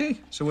 Okay,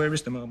 so where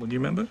is the marble? Do you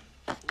remember?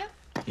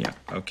 Yeah,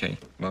 okay.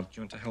 Well, do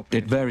you want to help?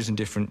 It varies in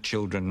different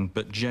children,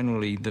 but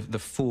generally the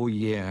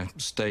 4-year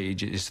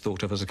stage is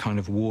thought of as a kind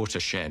of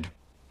watershed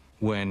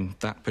when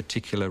that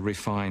particular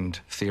refined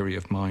theory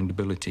of mind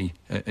ability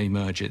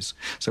emerges.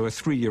 So a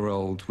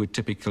 3-year-old would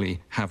typically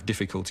have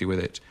difficulty with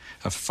it.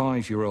 A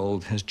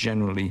 5-year-old has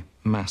generally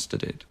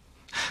mastered it.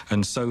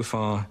 And so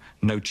far,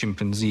 no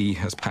chimpanzee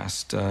has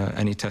passed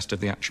any test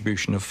of the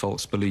attribution of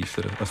false belief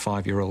that a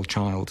 5-year-old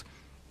child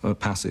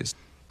passes.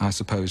 I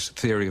suppose,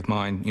 theory of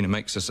mind,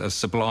 makes us as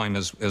sublime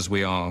as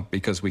we are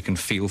because we can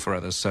feel for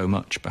others so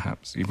much,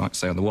 perhaps, you might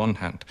say, on the one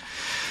hand.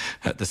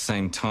 At the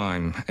same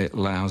time, it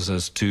allows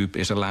us to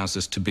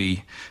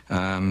be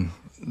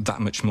that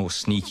much more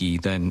sneaky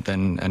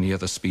than any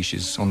other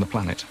species on the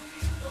planet.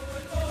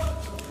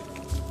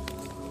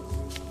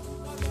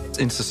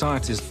 In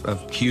societies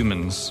of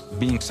humans,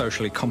 being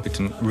socially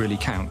competent really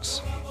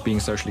counts. Being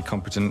socially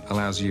competent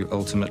allows you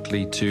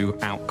ultimately to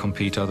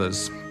outcompete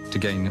others, to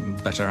gain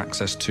better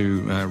access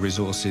to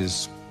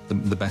resources,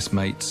 the best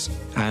mates.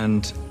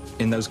 And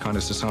in those kind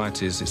of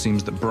societies, it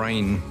seems that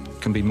brain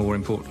can be more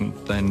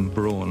important than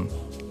brawn.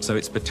 So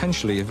it's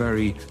potentially a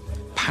very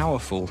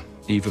powerful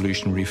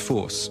evolutionary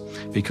force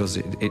because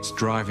it's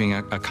driving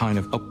a kind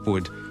of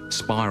upward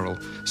spiral.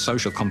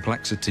 Social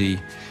complexity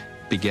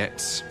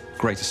begets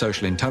greater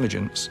social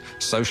intelligence.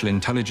 Social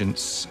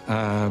intelligence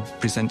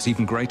presents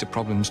even greater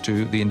problems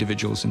to the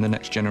individuals in the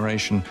next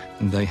generation,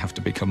 and they have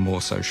to become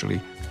more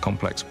socially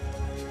complex.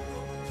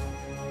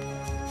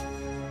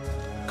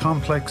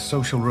 Complex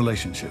social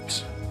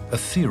relationships, a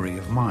theory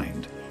of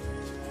mind.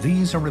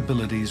 These are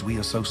abilities we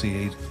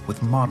associate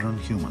with modern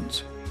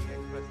humans.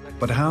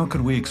 But how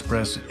could we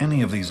express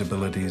any of these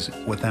abilities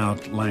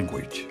without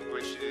language?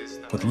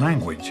 With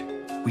language,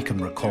 we can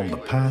recall the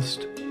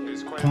past,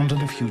 ponder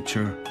the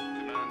future,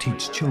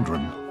 teach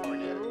children,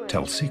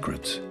 tell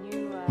secrets,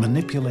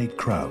 manipulate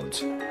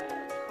crowds.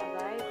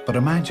 But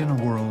imagine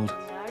a world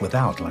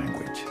without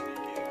language.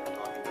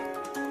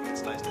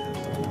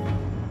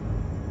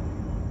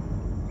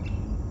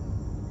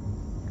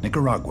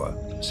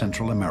 Nicaragua,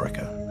 Central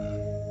America.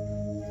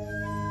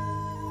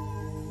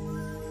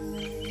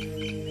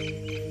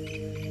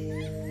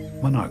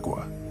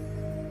 Managua.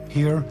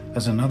 Here,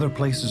 as in other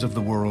places of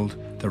the world,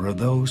 there are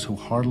those who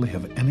hardly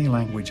have any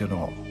language at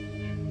all.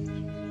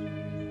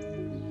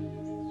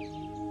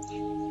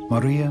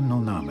 Maria No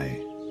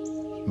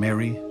Name,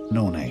 Mary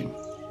No Name.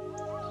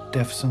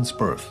 Deaf since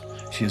birth,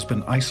 she has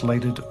been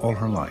isolated all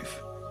her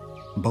life,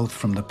 both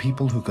from the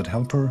people who could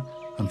help her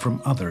and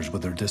from others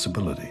with her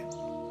disability.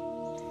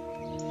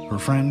 Her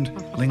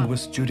friend,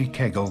 linguist Judy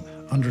Kegel,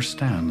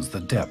 understands the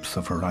depth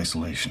of her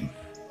isolation.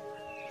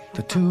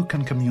 The two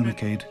can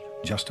communicate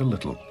just a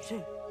little,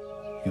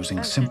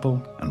 using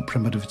simple and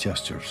primitive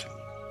gestures.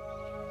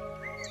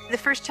 The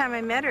first time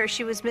I met her,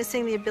 she was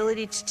missing the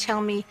ability to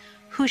tell me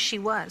who she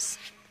was.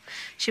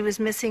 She was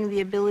missing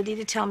the ability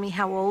to tell me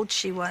how old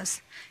she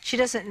was. She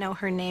doesn't know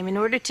her name. In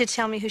order to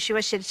tell me who she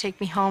was, she had to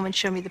take me home and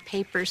show me the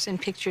papers and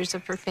pictures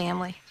of her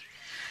family.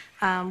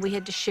 We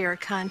had to share a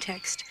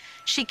context.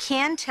 She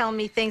can tell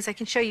me things. I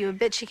can show you a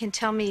bit. She can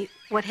tell me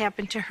what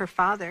happened to her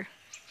father.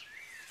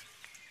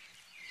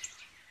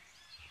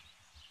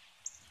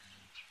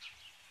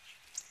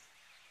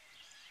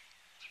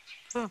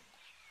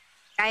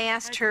 I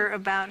asked her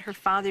about her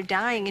father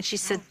dying, and she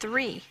said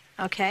 3,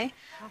 okay?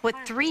 What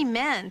 3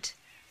 meant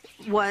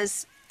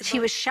was he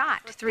was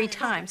shot 3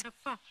 times.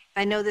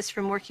 I know this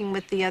from working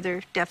with the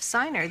other deaf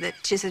signer, that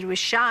she said he was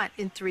shot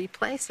in 3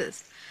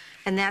 places.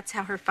 And that's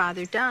how her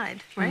father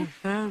died, right?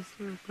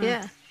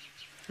 Yeah.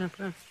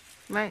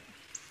 Right.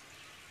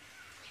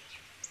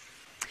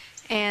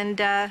 And,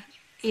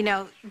 you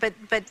know,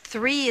 but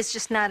 3 is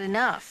just not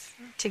enough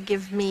to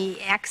give me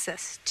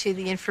access to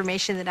the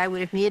information that I would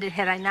have needed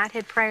had I not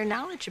had prior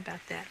knowledge about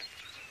that.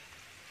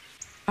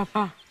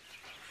 Papa.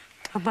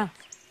 Papa.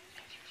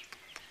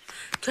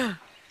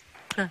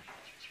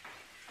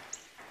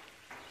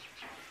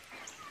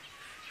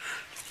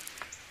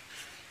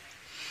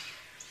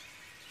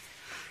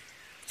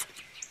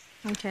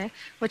 Okay.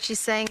 What she's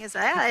saying is,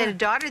 I had a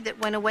daughter that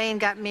went away and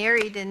got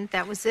married, and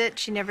that was it.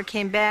 She never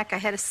came back. I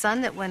had a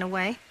son that went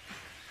away,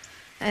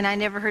 and I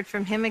never heard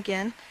from him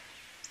again.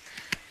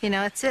 You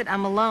know, that's it.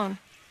 I'm alone.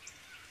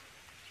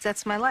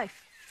 That's my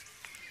life.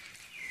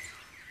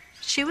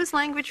 She was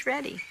language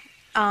ready.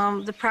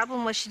 The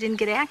problem was she didn't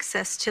get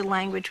access to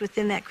language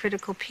within that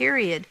critical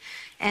period,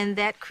 and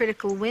that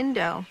critical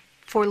window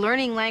for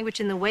learning language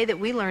in the way that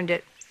we learned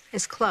it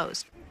is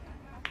closed.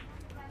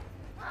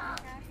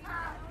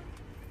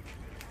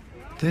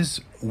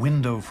 This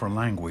window for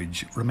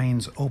language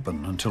remains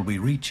open until we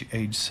reach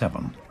age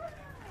 7.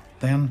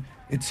 Then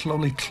it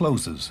slowly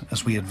closes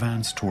as we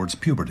advance towards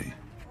puberty.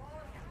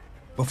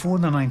 Before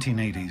the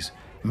 1980s,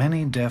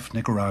 many deaf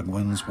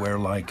Nicaraguans were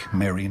like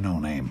Mary No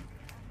Name.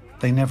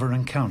 They never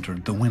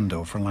encountered the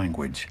window for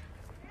language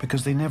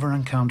because they never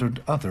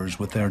encountered others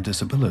with their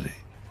disability.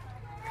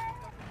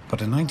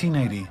 But in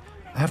 1980,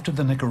 after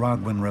the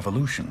Nicaraguan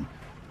Revolution,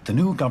 the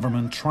new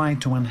government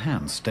tried to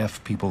enhance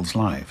deaf people's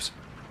lives.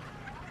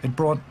 It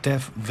brought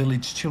deaf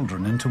village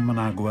children into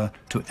Managua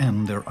to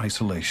end their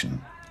isolation.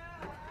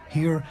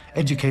 Here,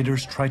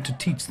 educators tried to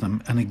teach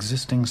them an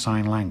existing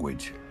sign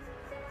language.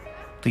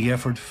 The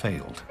effort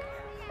failed.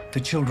 The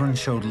children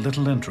showed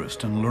little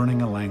interest in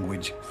learning a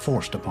language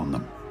forced upon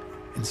them.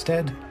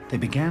 Instead, they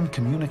began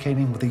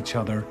communicating with each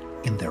other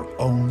in their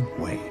own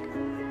way.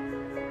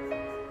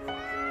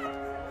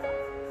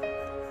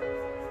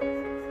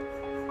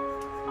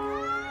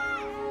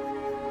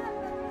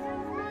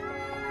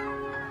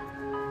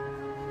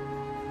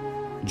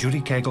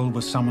 Judy Cagle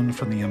was summoned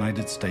from the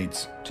United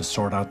States to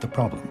sort out the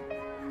problem.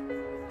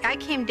 I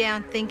came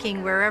down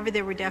thinking wherever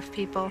there were deaf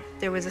people,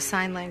 there was a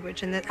sign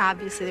language, and that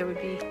obviously there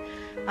would be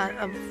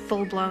a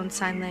full-blown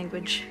sign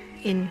language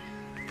in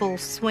full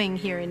swing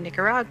here in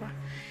Nicaragua.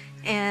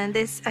 And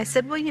I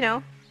said, well, you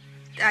know,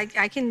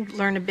 I can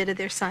learn a bit of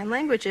their sign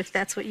language if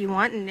that's what you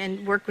want,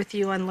 and work with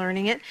you on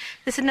learning it.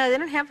 They said, no, they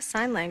don't have a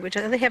sign language.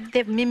 They have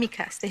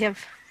mimicas. They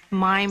have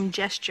mime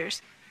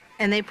gestures.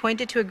 And they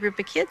pointed to a group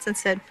of kids and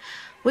said,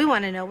 we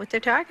want to know what they're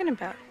talking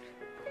about.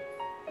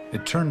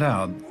 It turned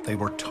out they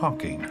were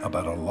talking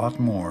about a lot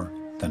more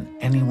than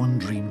anyone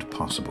dreamed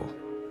possible.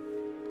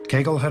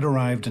 Cagle had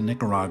arrived in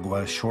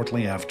Nicaragua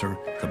shortly after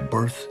the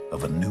birth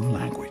of a new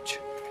language.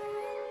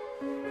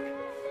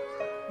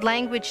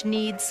 Language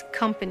needs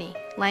company.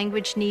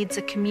 Language needs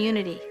a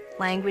community.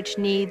 Language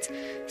needs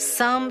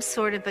some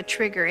sort of a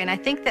trigger. And I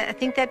think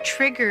that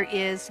trigger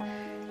is,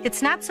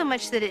 it's not so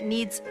much that it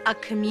needs a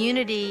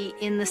community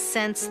in the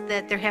sense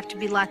that there have to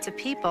be lots of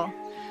people,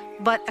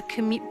 but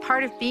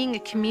part of being a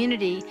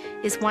community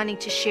is wanting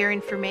to share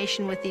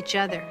information with each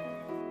other.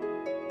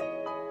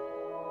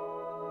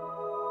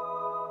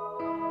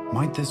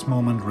 Might this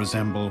moment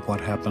resemble what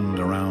happened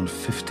around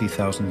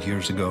 50,000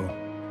 years ago?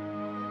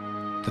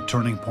 The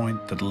turning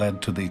point that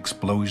led to the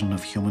explosion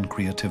of human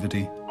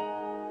creativity?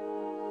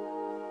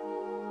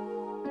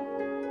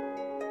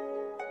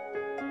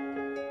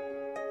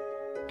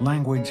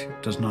 Language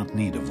does not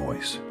need a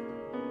voice.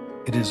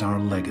 It is our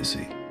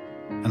legacy,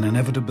 an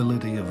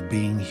inevitability of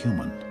being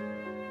human.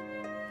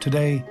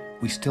 Today,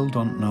 we still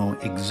don't know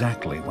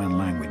exactly when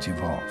language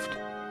evolved,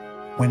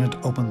 when it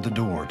opened the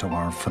door to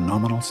our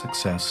phenomenal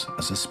success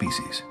as a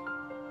species.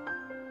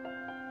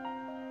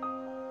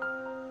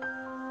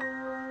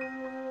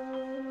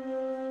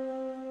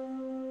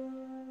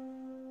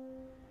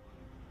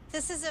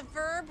 This is a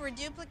verb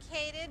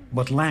reduplicated.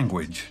 But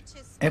language,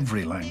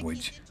 every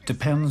language,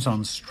 depends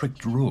on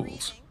strict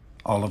rules,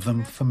 all of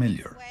them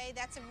familiar.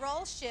 That's a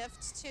role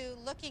shift to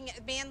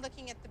man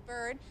looking at the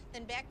bird,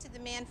 then back to the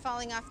man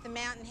falling off the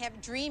mountain,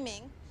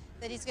 dreaming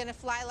that he's going to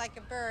fly like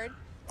a bird.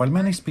 While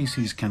many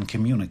species can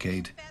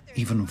communicate,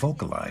 even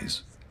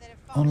vocalize,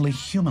 only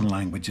human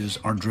languages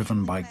are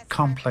driven by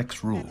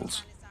complex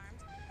rules.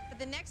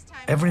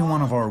 Every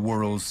one of our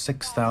world's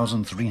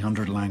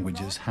 6,300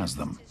 languages has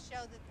them.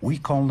 We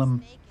call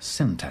them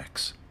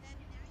syntax.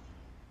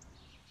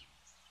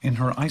 In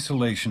her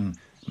isolation,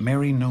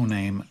 Mary No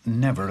Name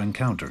never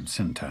encountered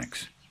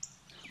syntax,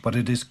 but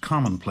it is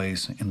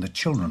commonplace in the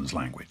children's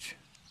language.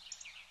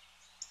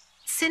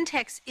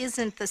 Syntax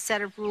isn't the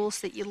set of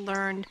rules that you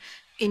learned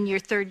in your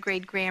third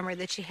grade grammar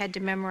that you had to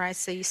memorize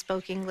so you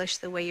spoke English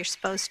the way you're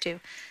supposed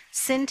to.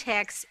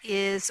 Syntax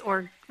is,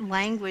 or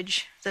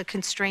language, the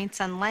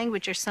constraints on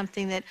language are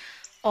something that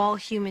all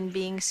human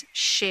beings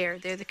share.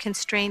 They're the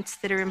constraints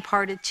that are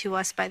imparted to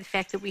us by the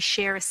fact that we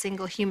share a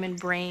single human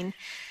brain.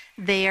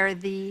 They are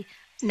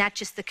not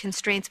just the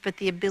constraints, but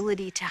the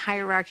ability to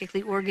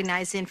hierarchically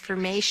organize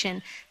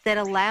information that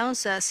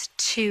allows us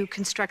to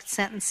construct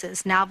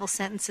sentences, novel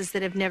sentences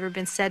that have never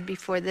been said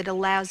before, that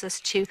allows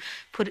us to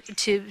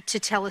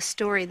tell a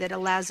story, that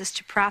allows us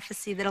to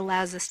prophecy, that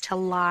allows us to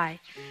lie.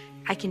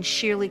 I can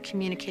surely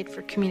communicate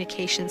for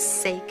communication's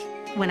sake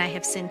when I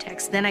have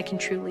syntax. Then I can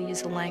truly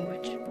use a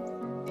language.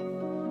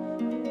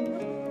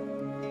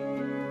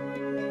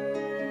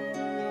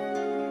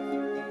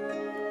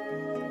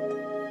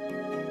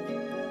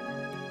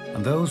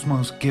 And those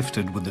most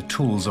gifted with the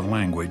tools of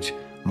language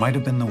might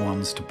have been the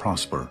ones to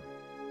prosper,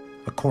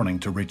 according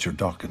to Richard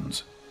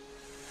Dawkins.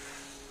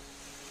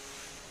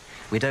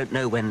 We don't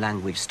know when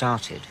language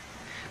started,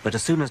 but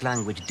as soon as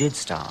language did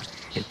start,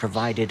 it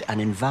provided an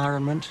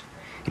environment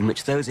in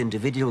which those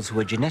individuals who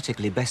were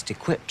genetically best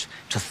equipped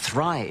to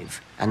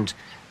thrive and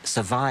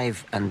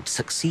survive and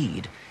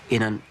succeed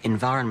in an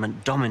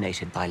environment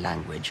dominated by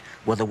language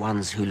were the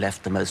ones who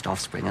left the most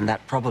offspring. And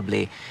that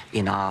probably,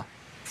 in our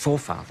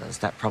forefathers,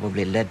 that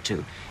probably led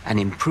to an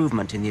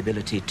improvement in the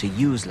ability to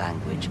use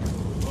language.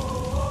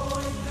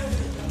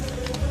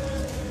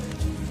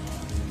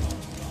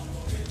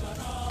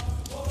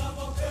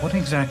 What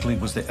exactly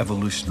was the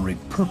evolutionary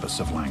purpose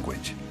of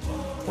language?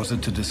 Was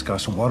it to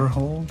discuss water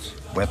holes,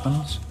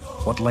 weapons,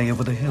 what lay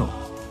over the hill?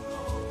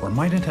 Or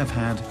might it have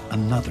had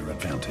another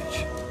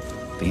advantage?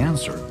 The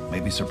answer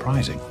may be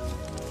surprising.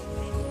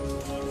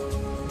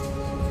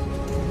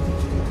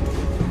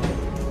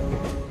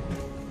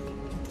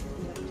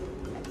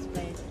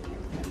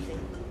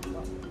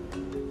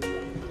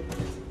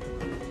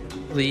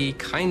 The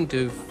kind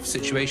of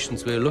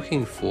situations we're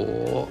looking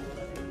for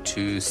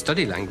to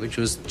study language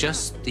was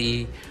just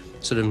the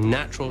sort of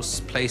natural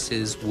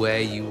places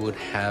where you would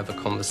have a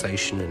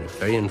conversation, and a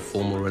very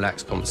informal,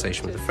 relaxed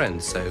conversation with a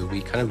friend. So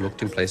we kind of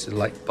looked in places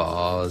like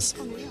bars,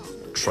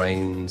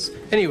 trains,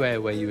 anywhere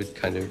where you would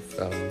kind of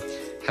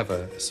have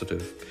a sort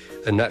of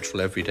a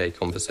natural everyday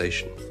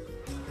conversation.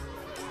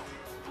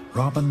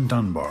 Robin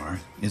Dunbar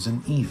is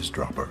an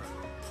eavesdropper.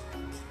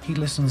 He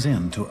listens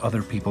in to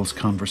other people's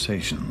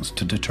conversations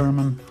to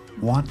determine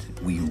what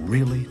we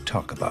really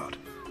talk about.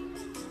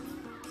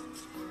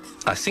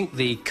 I think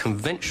the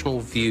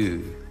conventional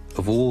view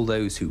of all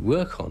those who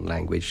work on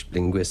language,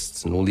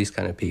 linguists and all these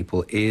kind of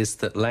people, is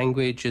that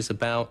language is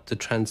about the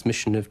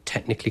transmission of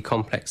technically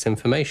complex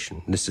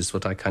information. This is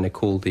what I kind of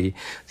call the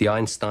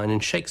Einstein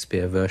and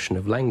Shakespeare version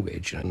of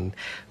language. And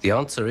the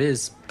answer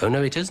is, oh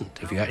no, it isn't.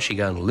 If you actually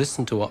go and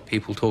listen to what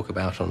people talk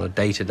about on a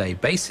day-to-day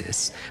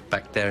basis,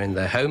 back there in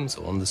their homes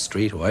or on the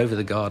street or over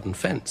the garden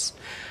fence,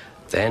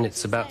 then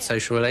it's about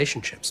social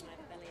relationships.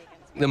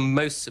 The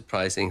most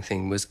surprising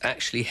thing was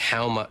actually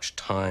how much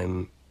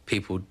time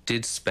people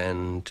did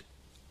spend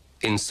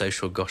in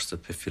social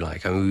gossip, if you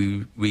like. I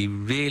mean, we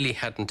really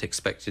hadn't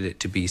expected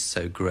it to be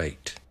so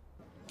great.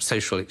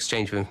 Social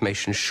exchange of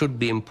information should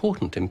be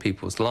important in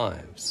people's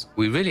lives.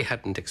 We really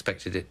hadn't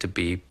expected it to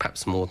be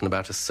perhaps more than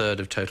about a third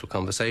of total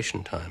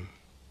conversation time.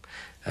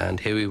 And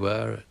here we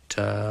were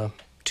at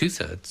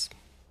two-thirds.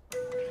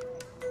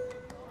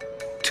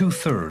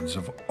 Two-thirds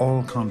of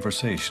all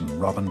conversation,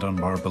 Robin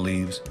Dunbar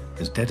believes,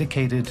 is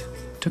dedicated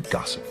to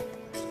gossip.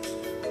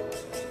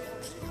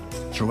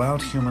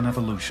 Throughout human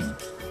evolution,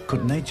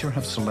 could nature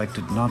have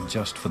selected not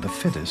just for the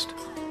fittest,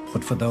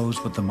 but for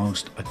those with the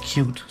most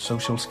acute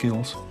social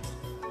skills?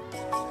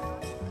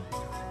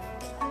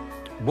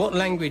 What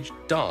language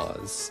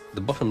does,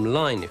 the bottom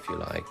line, if you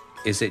like,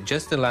 is it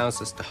just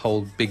allows us to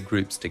hold big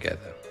groups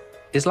together.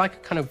 It's like a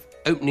kind of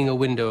opening a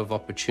window of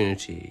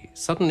opportunity.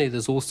 Suddenly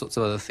there's all sorts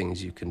of other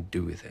things you can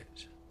do with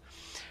it.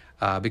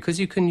 Because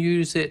you can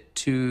use it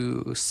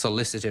to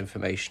solicit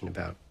information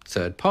about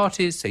third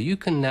parties, so you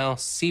can now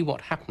see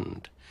what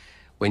happened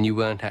when you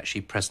weren't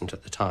actually present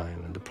at the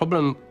time. And the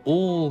problem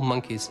all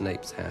monkeys and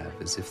apes have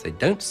is if they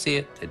don't see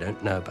it, they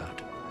don't know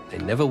about it. They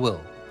never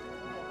will.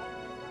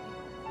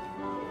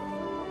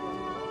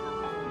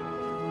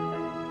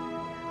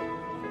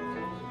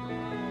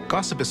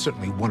 Gossip is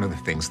certainly one of the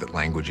things that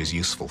language is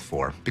useful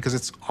for, because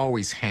it's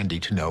always handy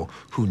to know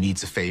who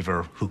needs a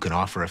favor, who can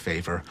offer a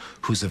favor,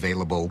 who's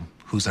available,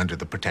 who's under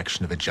the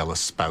protection of a jealous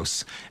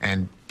spouse.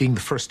 And being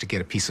the first to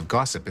get a piece of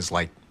gossip is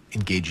like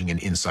engaging in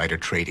insider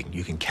trading.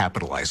 You can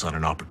capitalize on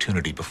an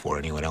opportunity before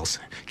anyone else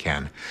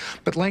can.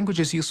 But language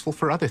is useful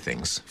for other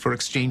things, for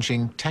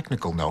exchanging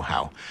technical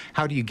know-how.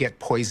 How do you get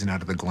poison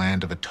out of the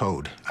gland of a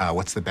toad?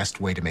 What's the best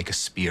way to make a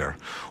spear?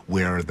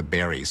 Where are the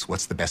berries?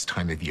 What's the best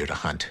time of year to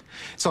hunt?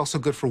 It's also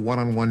good for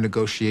one-on-one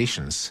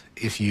negotiations.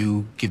 If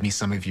you give me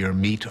some of your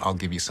meat, I'll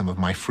give you some of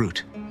my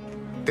fruit.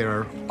 There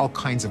are all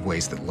kinds of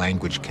ways that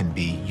language can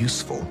be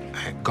useful.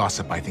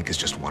 Gossip, I think, is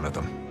just one of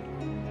them.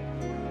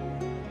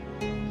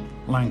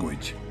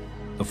 Language,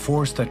 the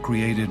force that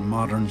created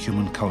modern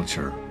human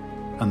culture,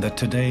 and that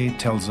today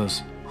tells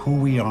us who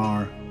we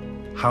are,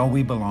 how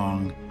we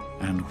belong,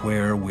 and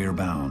where we're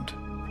bound.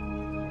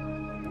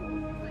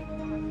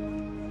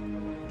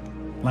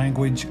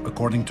 Language,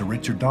 according to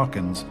Richard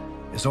Dawkins,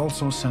 is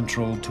also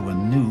central to a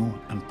new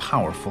and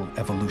powerful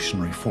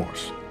evolutionary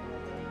force.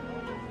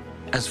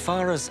 As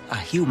far as a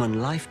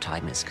human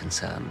lifetime is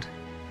concerned,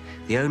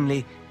 the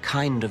only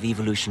kind of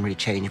evolutionary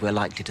change we're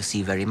likely to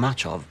see very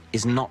much of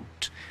is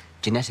not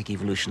genetic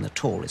evolution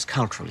at all, it's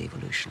cultural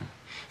evolution.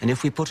 And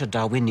if we put a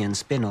Darwinian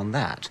spin on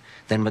that,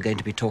 then we're going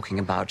to be talking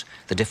about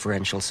the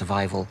differential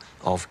survival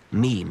of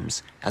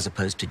memes as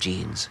opposed to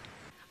genes.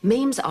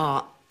 Memes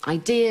are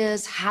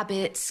ideas,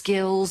 habits,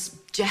 skills,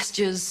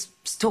 gestures,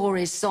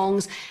 stories,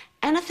 songs,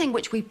 anything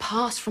which we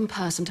pass from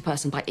person to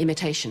person by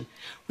imitation.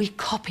 We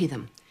copy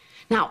them.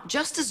 Now,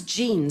 just as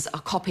genes are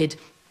copied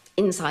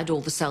inside all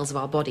the cells of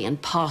our body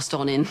and passed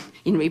on in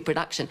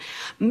reproduction,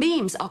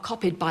 memes are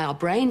copied by our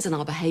brains and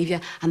our behavior,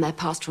 and they're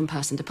passed from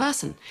person to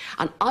person.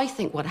 And I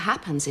think what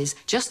happens is,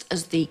 just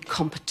as the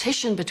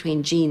competition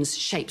between genes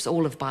shapes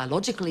all of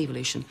biological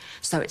evolution,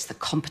 so it's the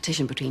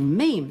competition between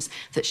memes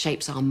that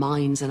shapes our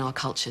minds and our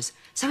cultures.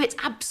 So it's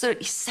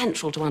absolutely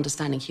central to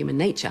understanding human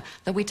nature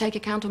that we take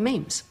account of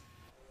memes.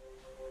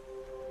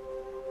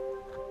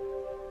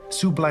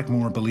 Sue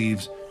Blackmore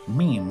believes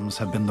memes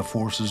have been the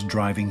forces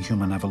driving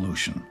human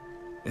evolution,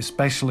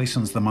 especially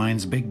since the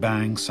mind's Big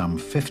Bang some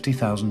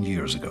 50,000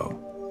 years ago.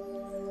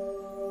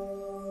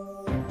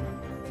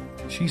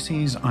 She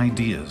sees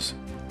ideas,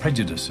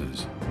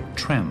 prejudices,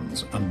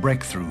 trends, and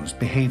breakthroughs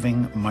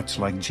behaving much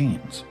like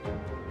genes,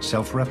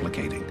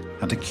 self-replicating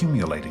and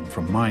accumulating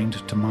from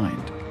mind to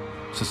mind,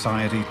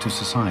 society to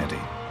society,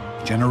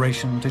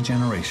 generation to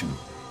generation.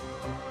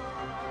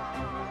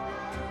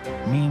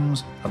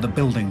 Memes are the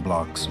building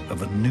blocks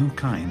of a new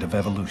kind of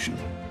evolution.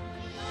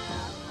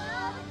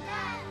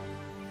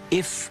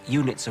 If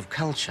units of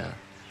culture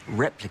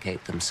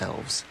replicate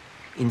themselves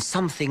in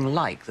something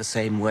like the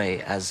same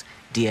way as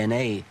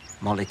DNA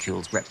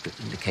molecules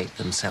replicate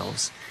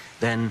themselves,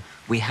 then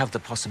we have the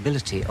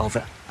possibility of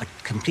a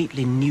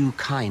completely new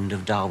kind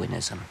of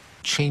Darwinism.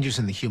 Changes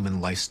in the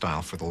human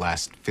lifestyle for the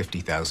last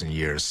 50,000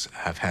 years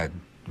have had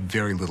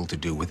very little to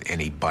do with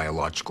any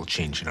biological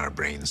change in our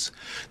brains.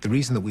 The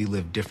reason that we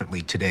live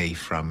differently today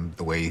from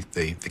the way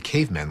the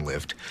cavemen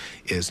lived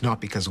is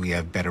not because we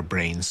have better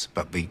brains,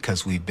 but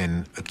because we've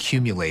been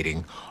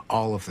accumulating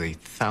all of the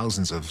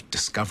thousands of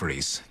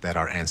discoveries that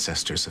our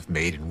ancestors have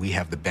made, and we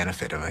have the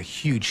benefit of a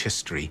huge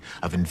history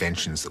of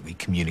inventions that we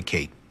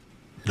communicate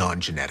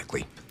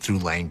non-genetically, through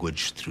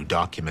language, through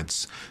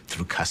documents,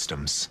 through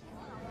customs.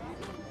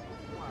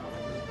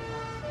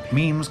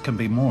 Memes can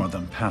be more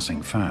than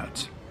passing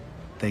fads.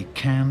 They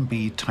can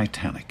be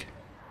titanic.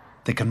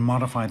 They can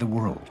modify the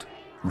world,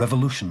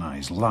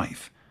 revolutionize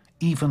life,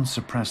 even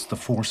suppress the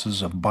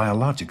forces of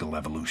biological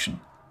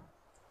evolution.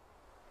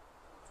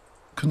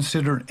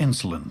 Consider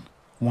insulin,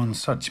 one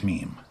such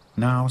meme,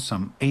 now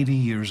some 80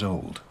 years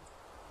old.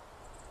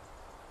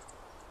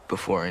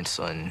 Before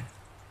insulin,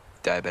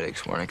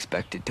 diabetics weren't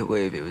expected to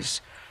live. It was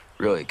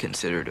really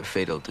considered a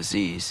fatal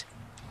disease.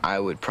 I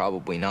would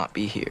probably not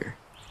be here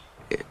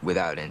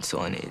without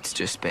insulin. It's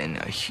just been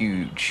a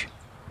huge...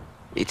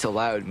 It's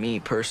allowed me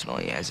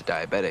personally, as a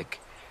diabetic,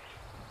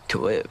 to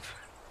live.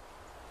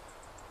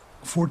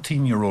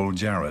 14-year-old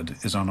Jared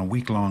is on a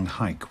week-long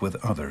hike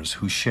with others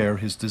who share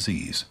his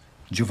disease,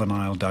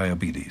 juvenile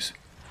diabetes.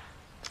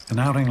 An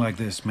outing like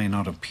this may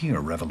not appear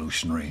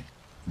revolutionary,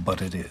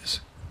 but it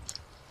is.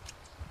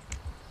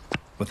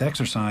 With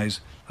exercise,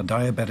 a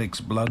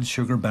diabetic's blood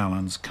sugar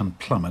balance can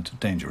plummet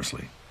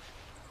dangerously.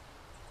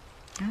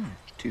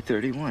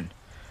 231.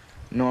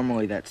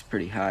 Normally that's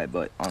pretty high,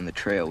 but on the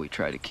trail we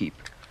try to keep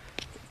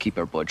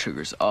our blood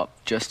sugars up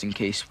just in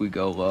case we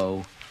go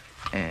low,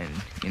 and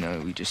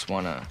we just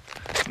want to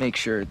make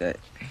sure that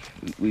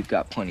we've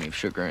got plenty of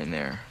sugar in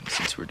there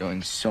since we're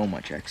doing so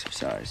much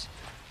exercise.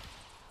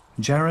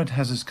 Jared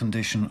has his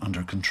condition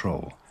under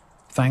control,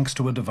 thanks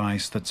to a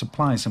device that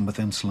supplies him with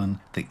insulin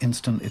the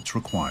instant it's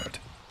required.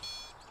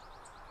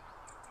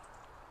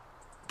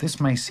 This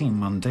may seem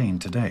mundane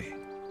today,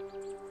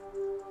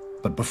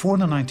 but before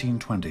the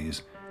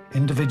 1920s,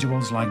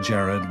 individuals like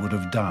Jared would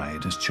have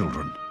died as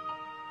children,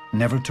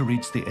 never to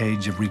reach the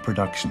age of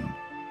reproduction,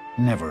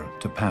 never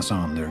to pass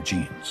on their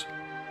genes.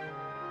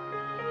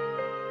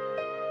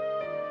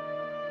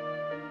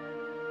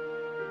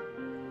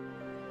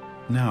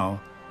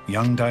 Now,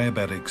 young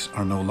diabetics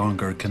are no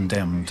longer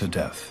condemned to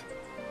death.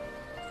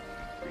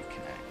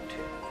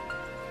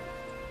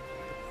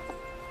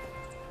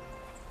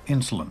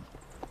 Insulin,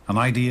 an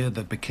idea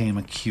that became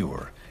a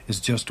cure,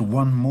 is just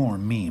one more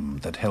meme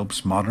that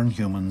helps modern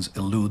humans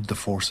elude the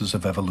forces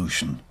of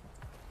evolution.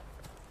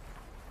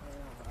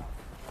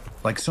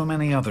 Like so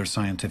many other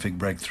scientific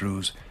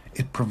breakthroughs,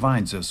 it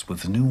provides us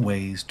with new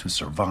ways to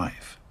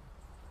survive.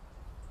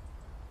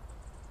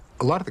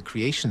 A lot of the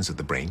creations of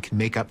the brain can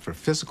make up for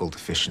physical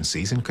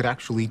deficiencies and could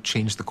actually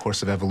change the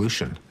course of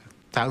evolution.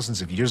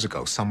 Thousands of years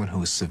ago, someone who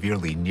was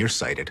severely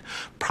nearsighted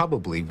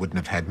probably wouldn't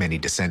have had many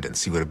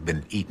descendants. He would have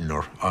been eaten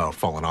or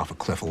fallen off a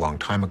cliff a long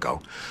time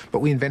ago. But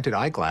we invented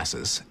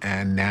eyeglasses,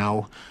 and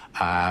now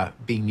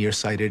being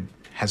nearsighted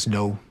has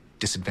no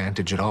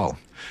disadvantage at all.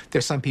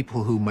 There's some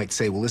people who might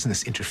say, well, isn't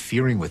this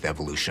interfering with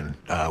evolution?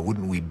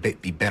 Wouldn't we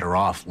be better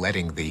off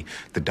letting the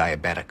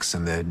diabetics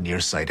and the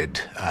nearsighted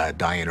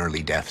die an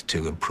early death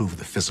to improve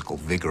the physical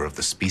vigor of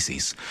the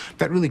species?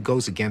 That really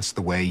goes against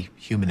the way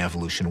human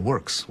evolution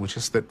works, which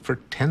is that for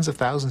tens of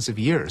thousands of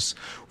years,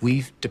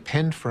 we've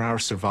depended for our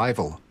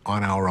survival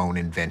on our own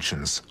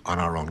inventions, on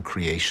our own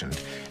creation,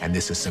 and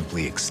this is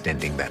simply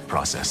extending that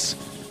process.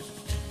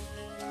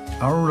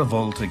 Our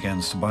revolt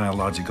against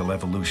biological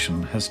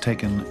evolution has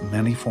taken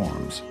many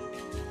forms.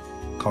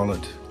 Call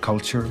it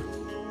culture,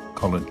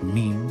 call it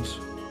memes,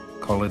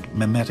 call it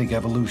mimetic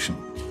evolution.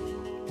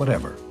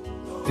 Whatever.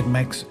 It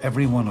makes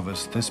every one of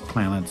us this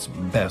planet's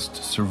best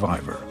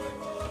survivor.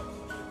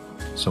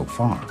 So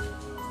far.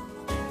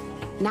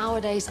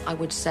 Nowadays, I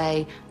would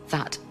say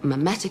that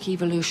mimetic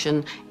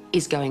evolution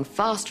is going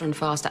faster and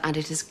faster, and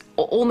it is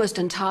almost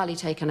entirely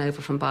taken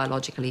over from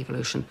biological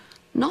evolution.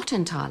 Not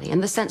entirely, in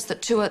the sense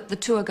that the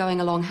two are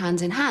going along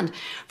hand in hand.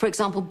 For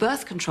example,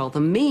 birth control, the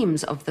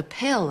memes of the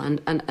pill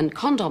and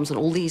condoms and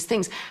all these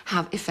things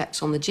have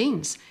effects on the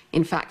genes.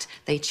 In fact,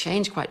 they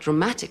change quite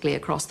dramatically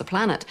across the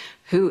planet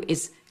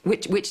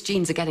which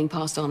genes are getting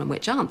passed on and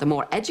which aren't. The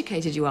more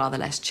educated you are, the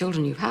less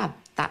children you have.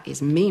 That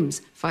is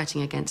memes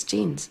fighting against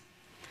genes.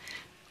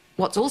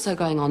 What's also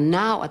going on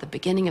now at the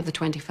beginning of the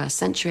 21st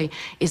century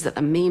is that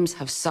the memes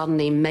have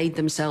suddenly made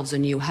themselves a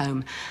new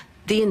home.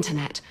 The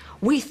internet.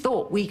 We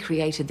thought we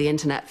created the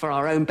internet for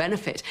our own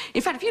benefit.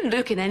 In fact, if you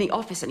look in any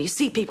office and you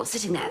see people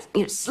sitting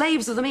there,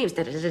 slaves of the memes,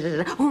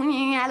 oh,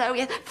 hello,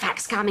 yes,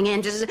 fax coming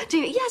in, yes,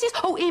 yes,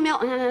 oh,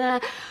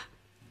 email,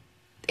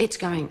 it's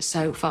going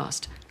so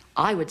fast.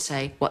 I would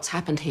say what's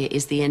happened here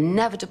is the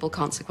inevitable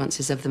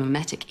consequences of the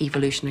mimetic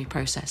evolutionary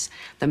process.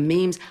 The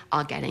memes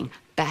are getting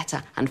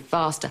better and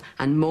faster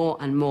and more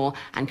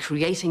and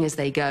creating as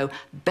they go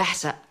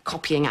better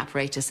copying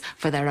apparatus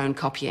for their own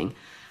copying.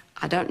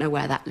 I don't know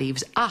where that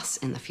leaves us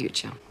in the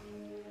future.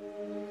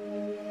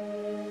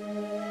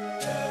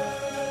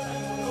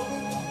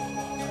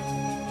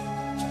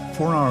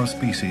 For our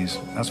species,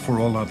 as for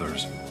all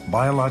others,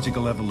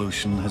 biological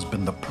evolution has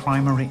been the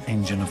primary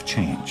engine of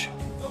change.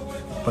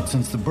 But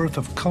since the birth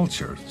of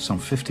culture some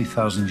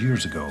 50,000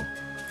 years ago,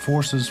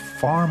 forces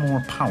far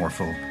more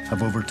powerful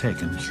have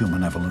overtaken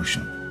human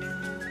evolution.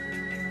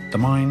 The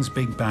mind's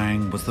Big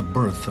Bang was the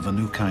birth of a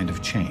new kind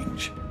of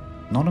change,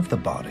 not of the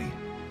body,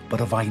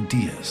 but of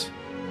ideas.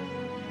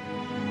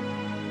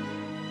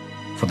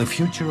 For the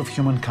future of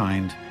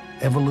humankind,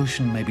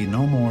 evolution may be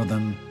no more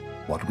than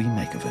what we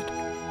make of it.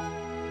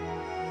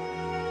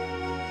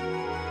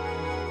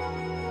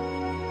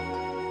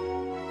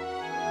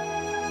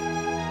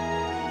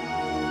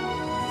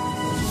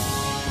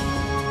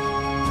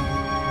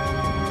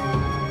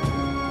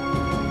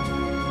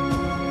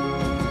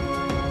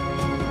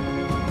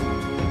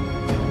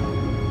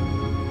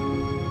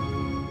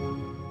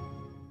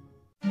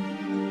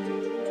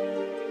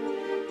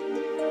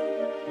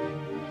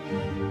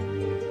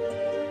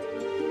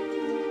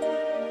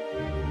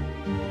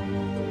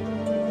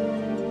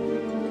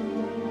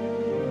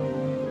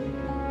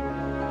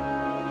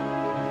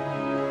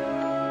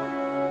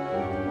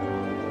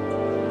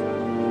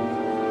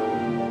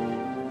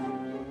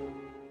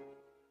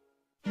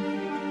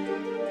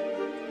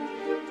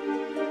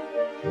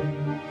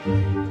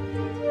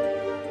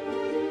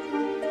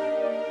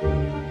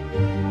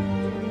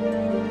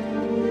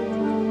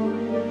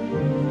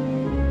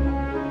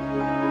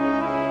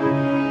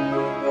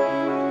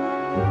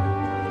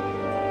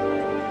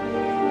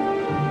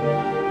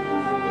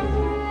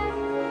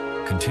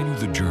 Continue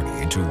the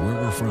journey into where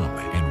we're from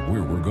and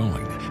where we're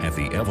going at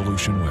the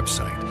Evolution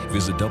website.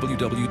 Visit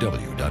www.pbs.org.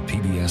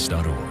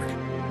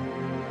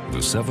 The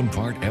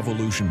 7-part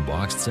Evolution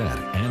boxed set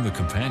and the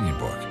companion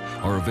book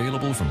are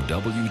available from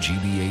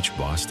WGBH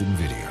Boston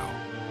Video.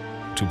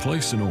 To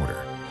place an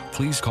order,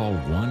 please call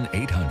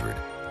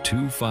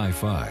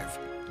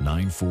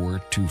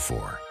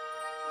 1-800-255-9424.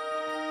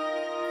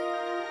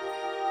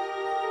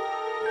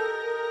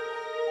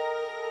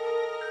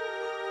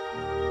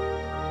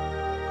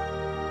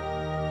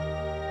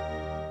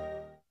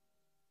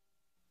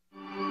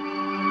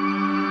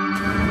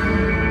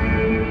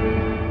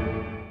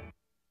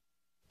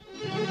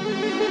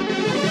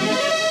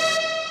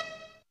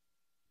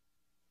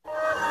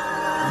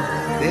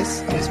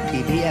 This is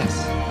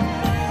PBS.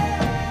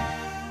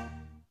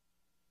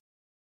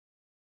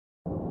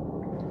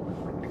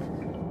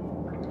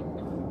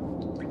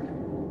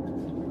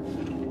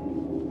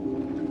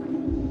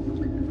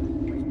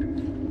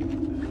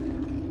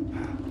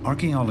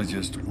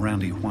 Archaeologist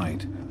Randy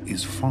White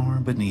is far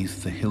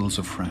beneath the hills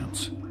of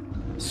France,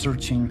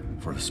 searching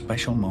for a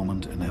special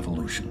moment in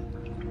evolution.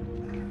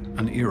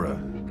 An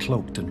era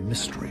cloaked in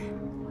mystery,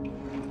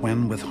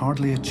 when with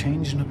hardly a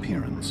change in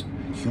appearance,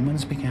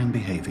 humans began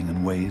behaving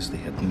in ways they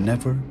had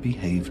never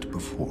behaved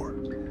before.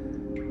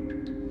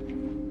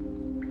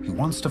 He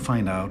wants to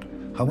find out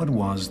how it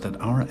was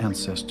that our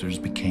ancestors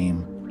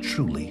became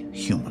truly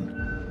human.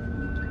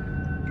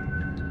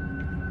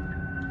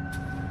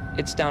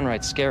 It's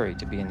downright scary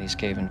to be in these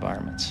cave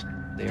environments.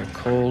 They are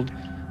cold,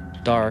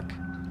 dark,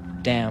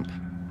 damp,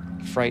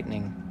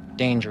 frightening,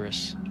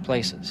 dangerous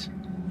places.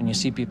 When you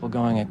see people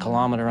going a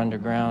kilometer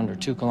underground or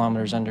 2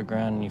 kilometers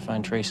underground and you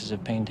find traces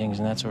of paintings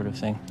and that sort of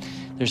thing,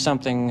 there's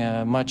something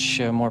much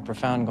more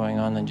profound going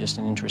on than just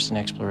an interest in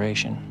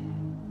exploration.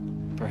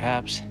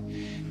 Perhaps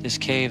this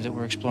cave that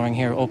we're exploring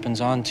here opens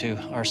onto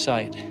our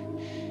site,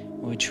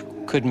 which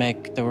could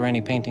make, there were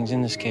any paintings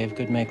in this cave,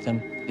 could make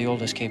them the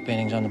oldest cave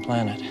paintings on the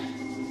planet.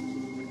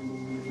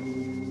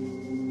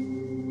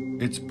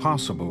 It's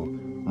possible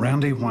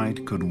Randy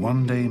White could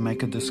one day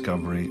make a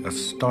discovery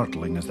as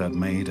startling as that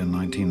made in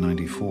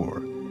 1994,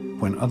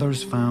 when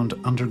others found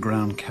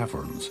underground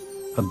caverns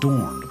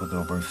adorned with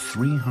over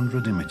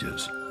 300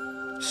 images,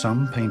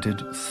 some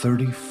painted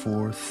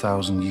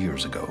 34,000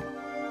 years ago.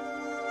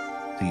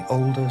 The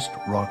oldest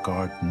rock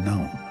art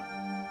known.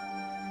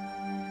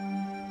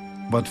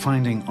 But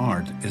finding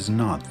art is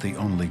not the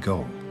only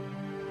goal.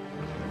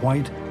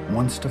 White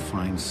wants to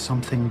find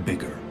something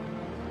bigger,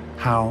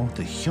 how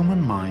the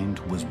human mind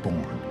was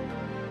born.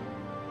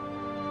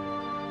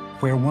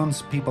 Where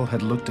once people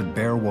had looked at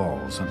bare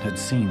walls and had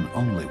seen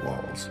only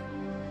walls,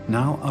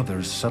 now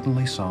others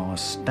suddenly saw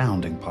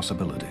astounding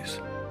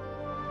possibilities.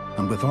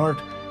 And with art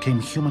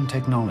came human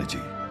technology,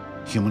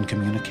 human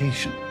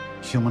communication,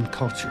 human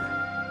culture.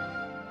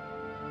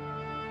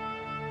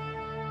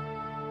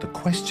 The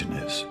question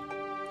is,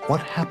 what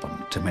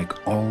happened to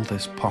make all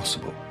this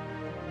possible?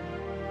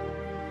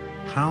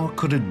 How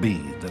could it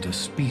be that a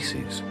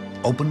species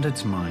opened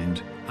its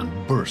mind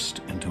and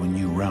burst into a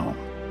new realm?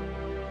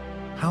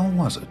 How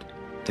was it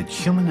that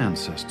human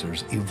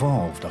ancestors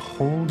evolved a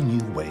whole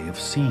new way of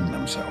seeing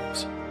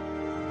themselves,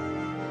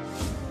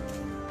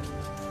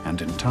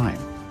 and in time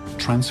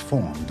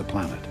transformed the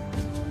planet?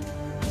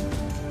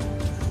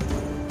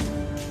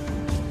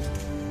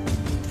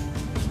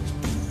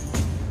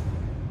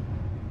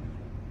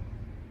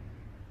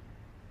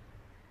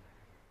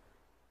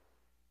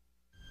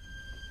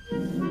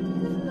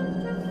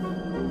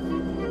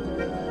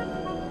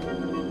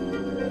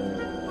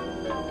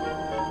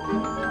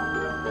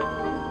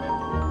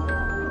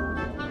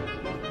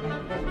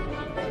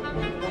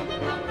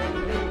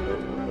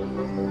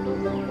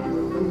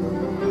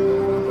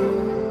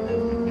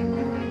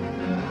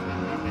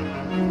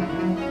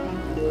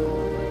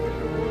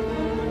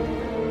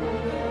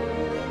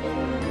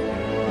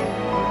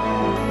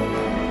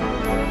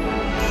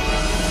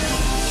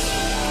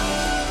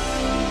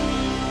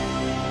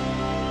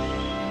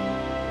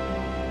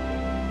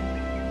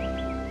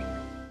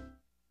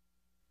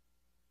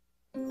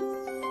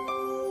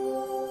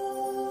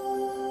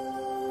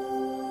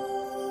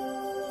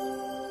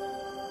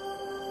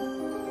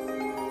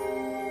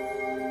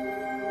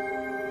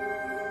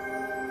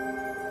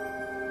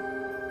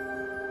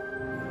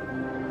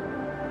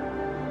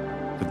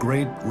 the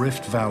great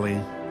Rift Valley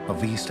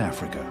of East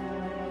Africa.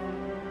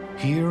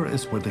 Here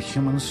is where the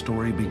human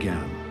story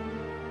began.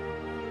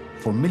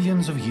 For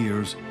millions of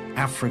years,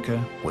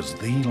 Africa was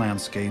the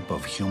landscape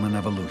of human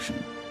evolution.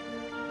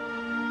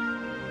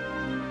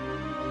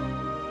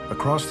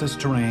 Across this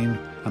terrain,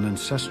 an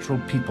ancestral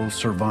people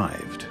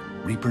survived,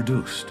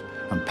 reproduced,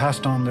 and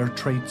passed on their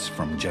traits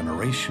from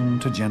generation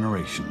to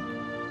generation.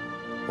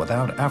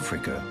 Without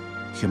Africa,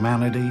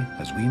 humanity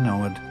as we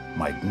know it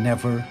might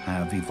never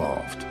have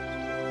evolved.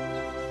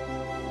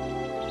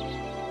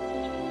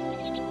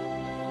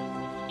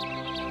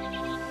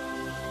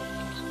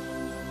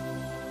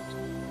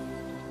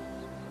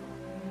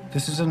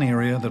 This is an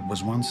area that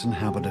was once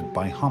inhabited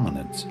by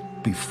hominids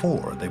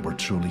before they were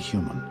truly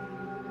human.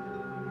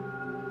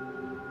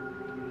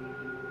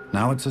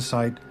 Now it's a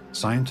site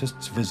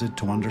scientists visit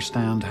to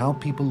understand how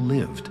people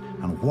lived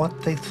and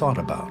what they thought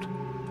about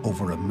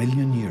over 1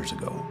 million years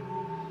ago.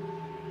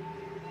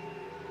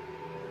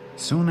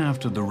 Soon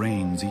after the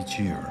rains each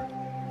year,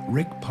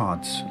 Rick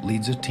Potts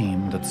leads a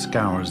team that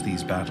scours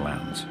these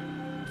badlands,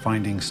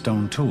 finding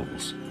stone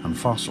tools and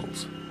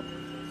fossils.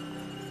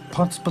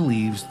 Potts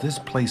believes this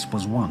place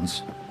was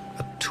once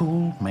a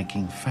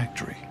tool-making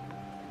factory.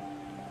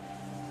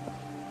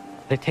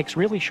 It takes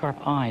really sharp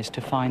eyes to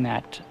find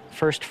that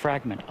first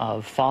fragment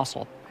of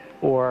fossil,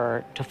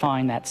 or to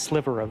find that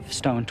sliver of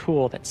stone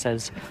tool that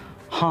says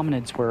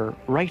hominids were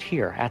right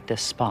here at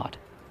this spot.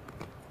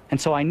 And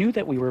so I knew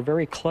that we were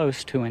very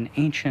close to an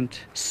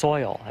ancient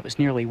soil that was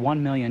nearly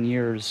 1 million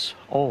years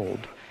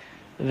old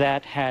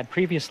that had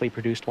previously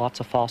produced lots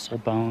of fossil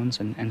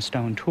bones and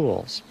stone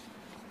tools.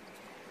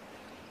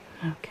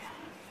 Okay.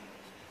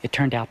 It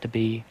turned out to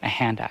be a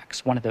hand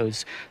axe, one of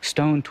those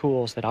stone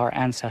tools that our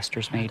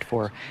ancestors made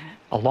for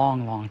a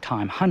long, long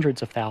time,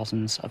 hundreds of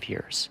thousands of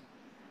years.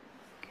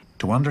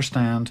 To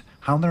understand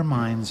how their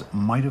minds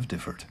might have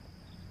differed.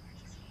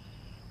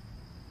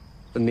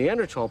 The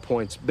Neanderthal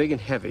point's big and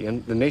heavy,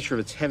 and the nature of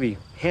its heavy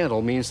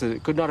handle means that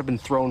it could not have been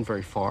thrown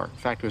very far. In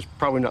fact, it was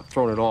probably not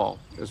thrown at all.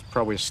 It was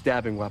probably a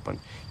stabbing weapon,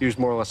 used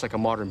more or less like a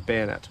modern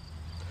bayonet.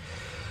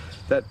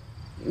 That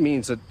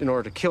means that in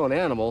order to kill an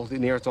animal, the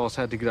Neanderthals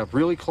had to get up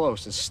really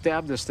close and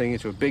stab this thing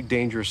into a big,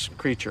 dangerous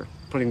creature,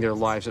 putting their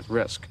lives at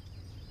risk.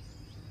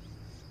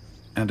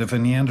 And if a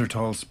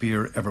Neanderthal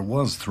spear ever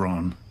was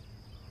thrown,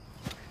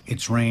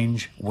 its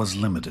range was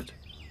limited.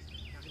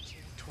 19,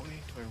 20,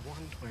 21,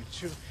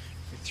 22,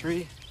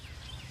 23,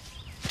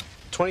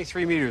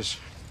 23 meters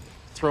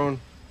thrown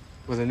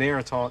with a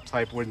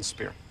Neanderthal-type wooden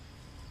spear.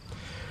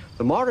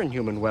 The modern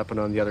human weapon,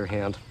 on the other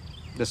hand,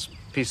 this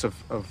piece of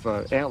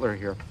antler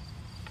here,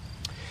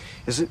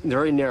 is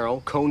very narrow,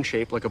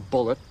 cone-shaped, like a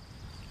bullet.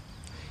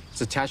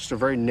 It's attached to a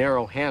very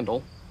narrow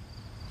handle.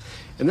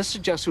 And this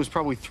suggests it was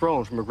probably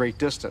thrown from a great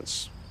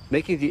distance.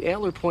 Making the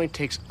antler point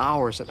takes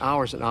hours and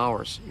hours and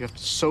hours. You have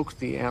to soak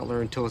the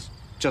antler until it's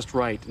just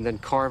right, and then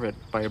carve it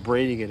by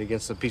abrading it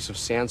against a piece of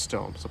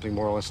sandstone, something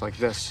more or less like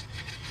this.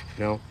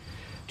 You know,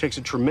 it takes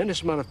a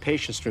tremendous amount of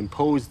patience to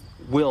impose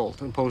will,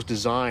 to impose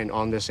design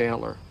on this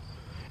antler.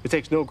 It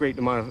takes no great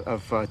amount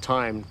of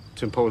time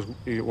to impose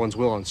one's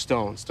will on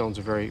stone. Stone's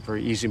a very,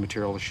 very easy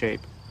material to shape.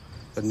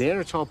 The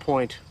Neanderthal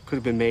point could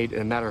have been made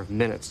in a matter of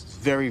minutes. It's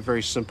very,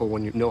 very simple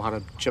when you know how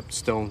to chip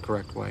stone the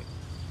correct way.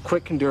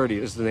 Quick and dirty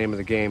is the name of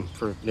the game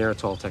for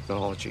Neanderthal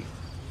technology.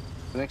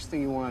 The next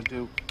thing you want to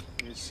do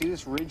is see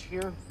this ridge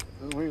here,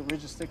 the way the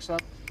ridge sticks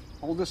up?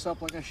 Hold this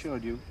up like I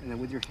showed you, and then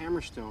with your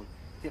hammerstone,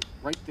 hit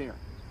right there,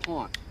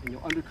 taunt, and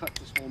you'll undercut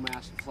this whole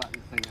mass and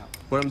flatten the thing out.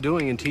 What I'm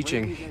doing in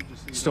teaching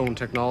stone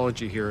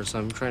technology here is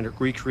I'm trying to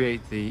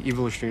recreate the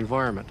evolutionary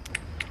environment.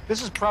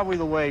 This is probably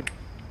the way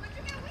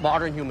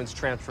modern humans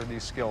transfer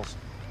these skills,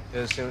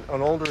 is an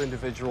older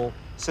individual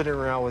sitting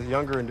around with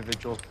younger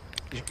individuals.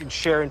 You can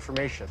share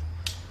information.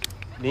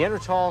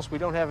 Neanderthals, we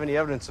don't have any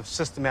evidence of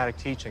systematic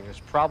teaching. There's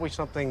probably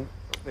something,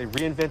 they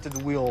reinvented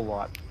the wheel a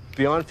lot.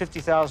 Beyond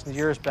 50,000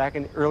 years back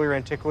in earlier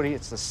antiquity,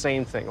 it's the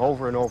same thing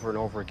over and over and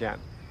over again.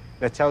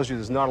 That tells you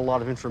there's not a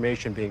lot of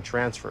information being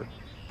transferred,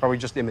 probably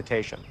just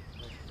imitation.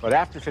 But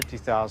after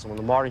 50,000, when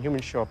the modern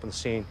humans show up on the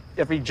scene,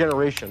 every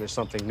generation there's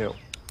something new.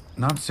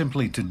 Not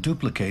simply to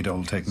duplicate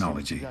old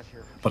technology,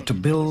 but to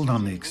build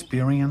on the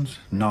experience,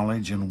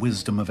 knowledge, and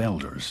wisdom of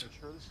elders.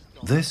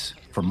 This,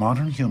 for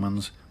modern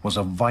humans, was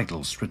a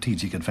vital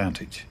strategic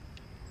advantage.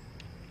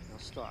 Now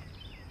stop.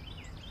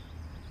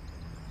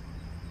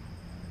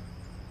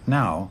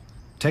 Now,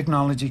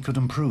 technology could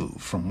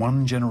improve from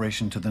one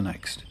generation to the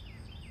next.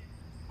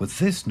 With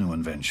this new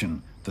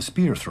invention, the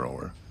spear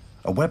thrower,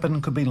 a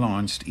weapon could be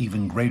launched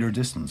even greater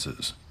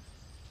distances,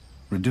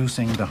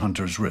 reducing the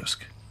hunter's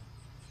risk.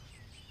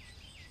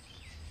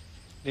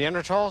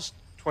 Neanderthals,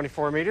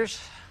 24 meters.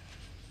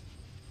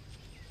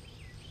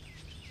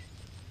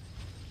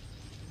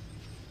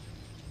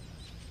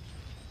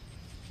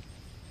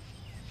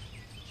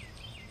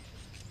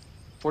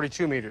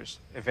 .42 meters.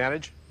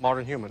 Advantage,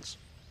 modern humans.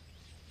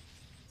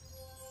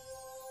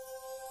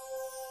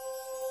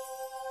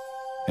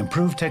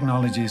 Improved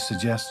technology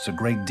suggests a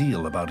great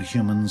deal about a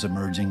human's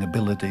emerging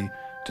ability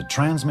to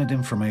transmit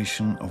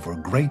information over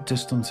great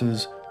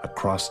distances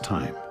across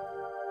time.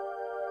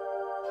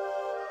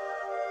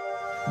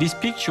 These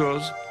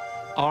pictures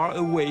are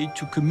a way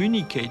to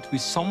communicate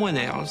with someone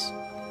else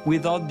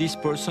without this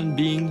person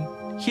being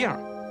here.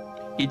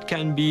 It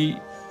can be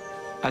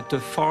at a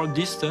far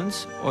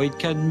distance, or it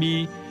can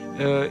be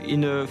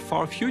in a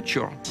far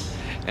future.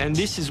 And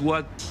this is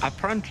what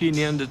apparently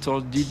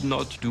Neanderthals did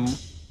not do.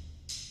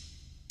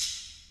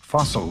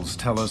 Fossils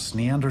tell us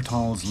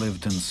Neanderthals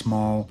lived in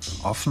small,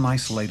 often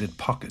isolated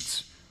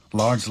pockets,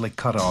 largely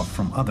cut off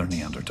from other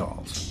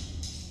Neanderthals.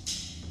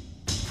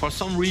 For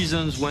some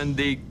reasons, when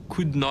they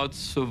could not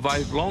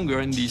survive longer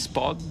in this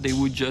spot, they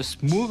would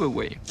just move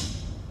away.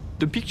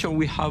 The picture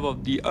we have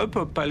of the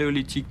upper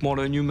Paleolithic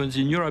modern humans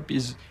in Europe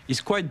is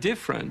quite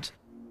different.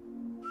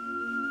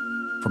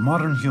 For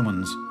modern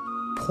humans,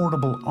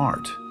 portable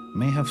art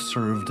may have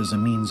served as a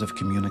means of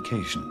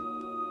communication,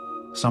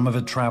 some of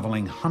it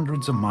traveling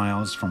hundreds of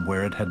miles from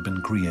where it had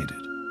been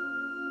created.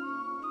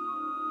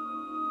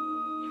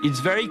 It's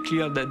very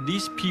clear that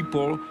these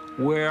people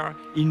were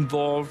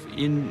involved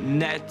in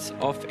nets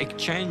of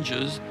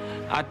exchanges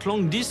at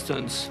long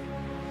distance.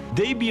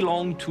 They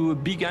belong to a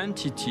big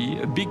entity,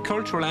 a big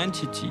cultural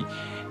entity,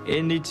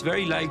 and it's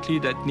very likely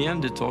that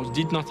Neanderthals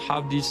did not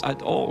have this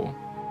at all.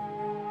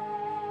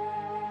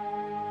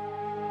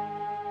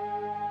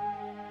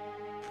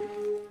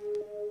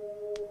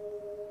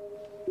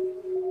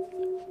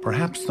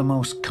 Perhaps the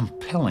most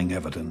compelling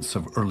evidence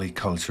of early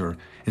culture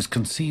is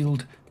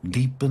concealed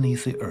deep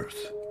beneath the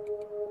earth.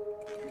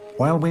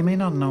 While we may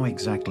not know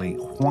exactly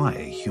why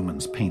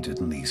humans painted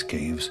in these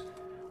caves,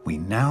 we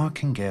now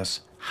can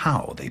guess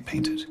how they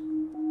painted.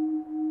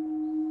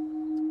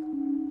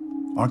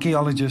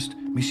 Archaeologist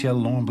Michel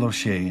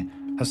Lamblanchet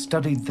has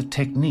studied the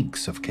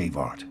techniques of cave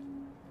art.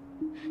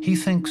 He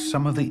thinks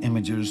some of the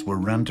images were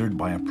rendered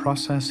by a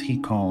process he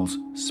calls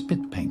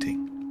spit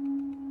painting.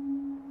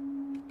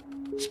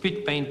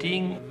 Spit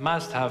painting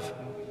must have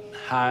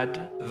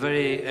had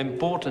very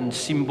important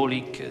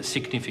symbolic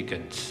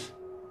significance.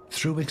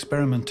 Through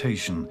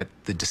experimentation,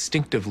 the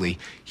distinctively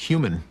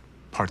human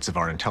parts of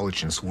our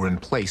intelligence were in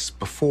place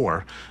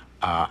before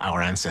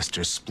our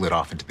ancestors split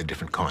off into the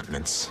different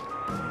continents.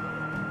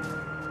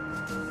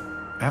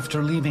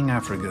 After leaving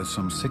Africa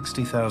some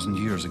 60,000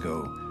 years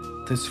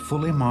ago, this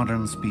fully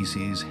modern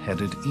species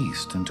headed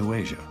east into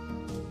Asia,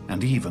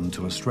 and even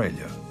to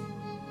Australia.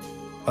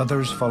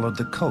 Others followed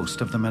the coast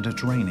of the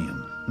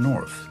Mediterranean,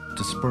 north,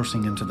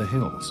 dispersing into the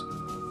hills,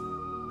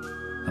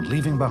 and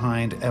leaving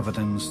behind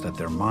evidence that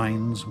their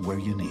minds were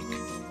unique.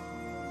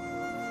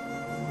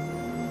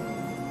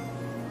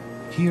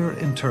 Here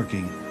in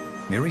Turkey,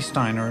 Mary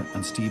Steiner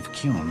and Steve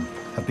Kuhn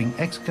have been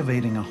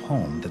excavating a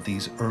home that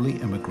these early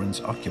immigrants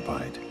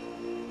occupied.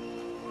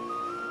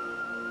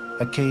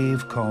 A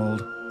cave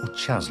called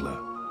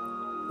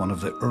Uchazla, one of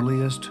the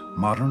earliest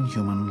modern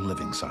human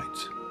living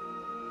sites.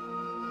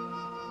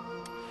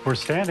 We're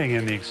standing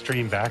in the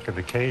extreme back of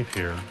the cave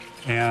here,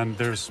 and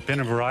there's been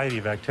a variety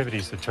of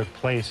activities that took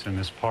place in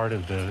this part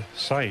of the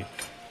site.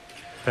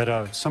 At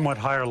a somewhat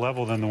higher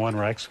level than the one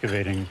we're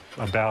excavating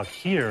about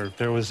here,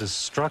 there was a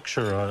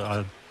structure,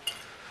 a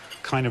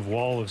kind of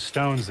wall of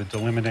stones that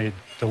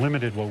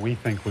delimited what we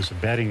think was a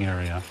bedding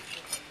area.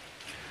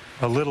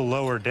 A little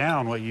lower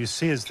down, what you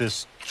see is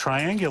this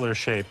triangular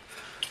shape,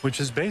 which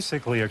is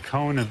basically a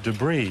cone of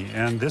debris,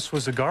 and this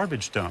was a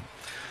garbage dump.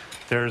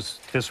 There's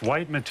this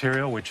white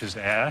material, which is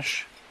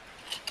ash,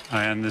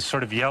 and this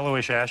sort of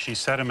yellowish ashy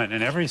sediment,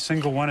 and every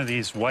single one of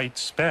these white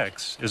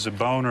specks is a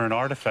bone or an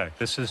artifact.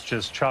 This is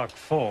just chock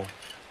full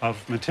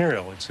of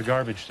material. It's a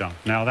garbage dump.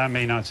 Now, that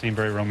may not seem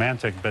very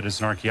romantic, but as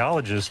an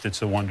archaeologist,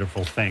 it's a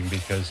wonderful thing,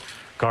 because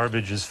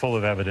garbage is full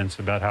of evidence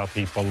about how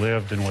people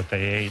lived and what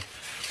they ate,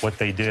 what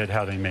they did,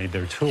 how they made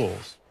their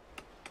tools.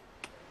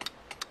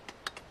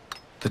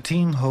 The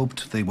team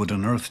hoped they would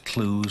unearth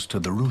clues to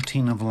the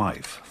routine of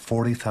life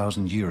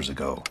 40,000 years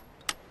ago.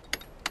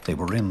 They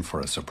were in for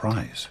a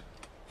surprise.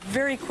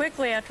 Very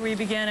quickly after we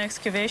began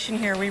excavation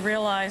here, we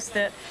realized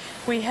that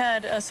we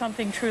had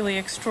something truly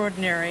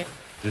extraordinary.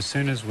 As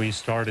soon as we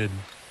started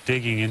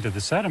digging into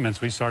the sediments,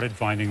 we started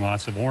finding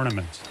lots of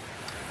ornaments.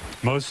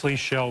 Mostly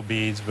shell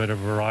beads, but a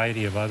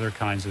variety of other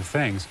kinds of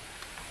things.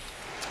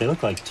 They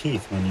look like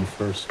teeth when you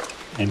first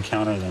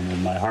encounter them,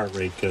 and my heart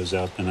rate goes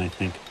up, and I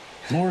think,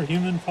 more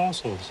human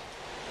fossils.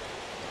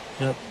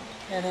 Yep.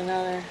 Yet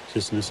another.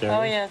 Is this Nacerius?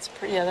 Oh yeah,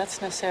 yeah, that's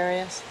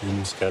Nacerius. And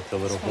it's got the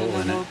little hole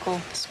in it. Local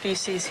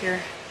species here.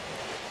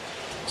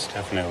 It's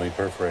definitely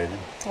perforated.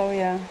 Oh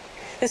yeah.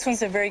 This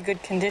one's in very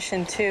good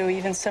condition too,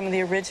 even some of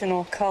the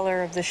original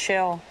color of the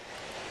shell.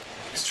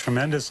 It's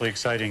tremendously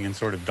exciting and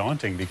sort of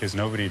daunting because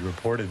nobody had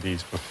reported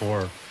these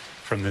before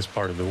from this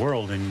part of the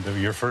world, and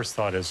your first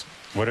thought is,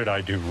 what did I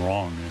do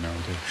wrong, you know?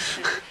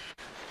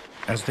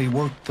 As they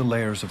worked the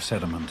layers of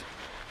sediment,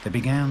 they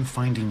began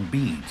finding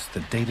beads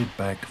that dated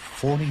back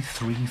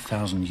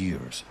 43,000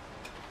 years,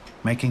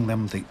 making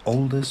them the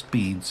oldest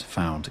beads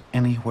found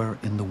anywhere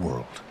in the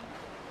world.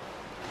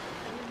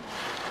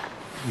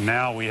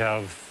 Now we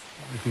have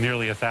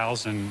nearly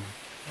 1,000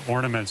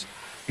 ornaments,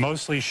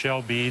 mostly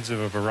shell beads of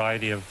a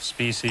variety of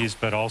species,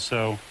 but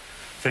also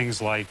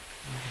things like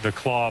the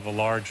claw of a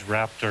large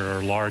raptor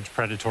or large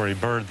predatory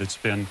bird that's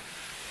been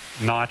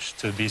notched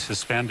to be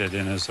suspended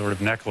in a sort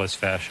of necklace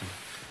fashion.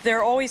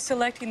 They're always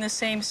selecting the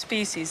same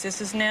species.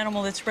 This is an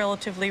animal that's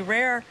relatively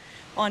rare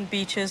on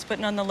beaches, but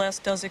nonetheless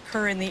does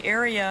occur in the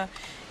area.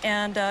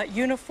 And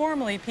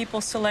uniformly, people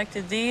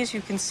selected these.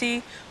 You can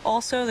see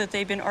also that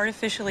they've been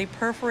artificially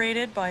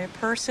perforated by a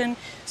person,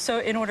 so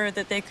in order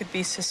that they could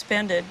be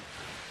suspended.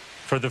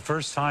 For the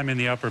first time in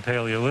the Upper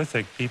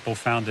Paleolithic, people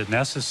found it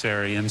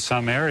necessary in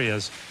some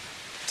areas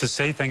to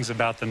say things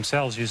about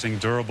themselves using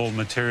durable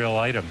material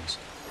items.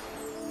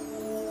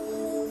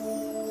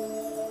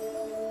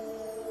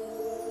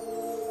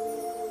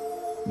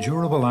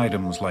 Durable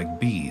items like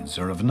beads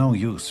are of no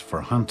use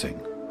for hunting,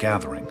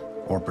 gathering,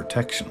 or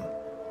protection.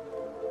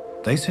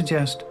 They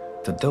suggest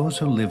that those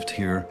who lived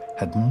here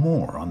had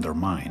more on their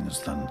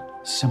minds than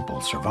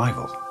simple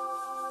survival.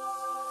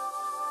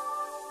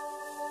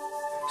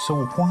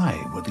 So why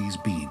were these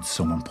beads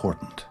so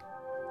important?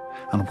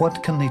 And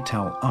what can they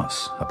tell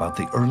us about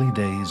the early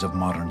days of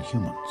modern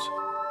humans?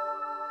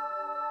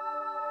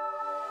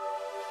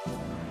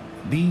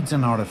 Beads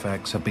and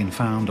artifacts have been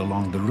found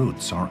along the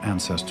routes our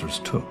ancestors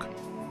took.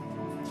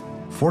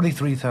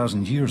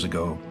 43,000 years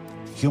ago,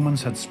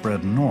 humans had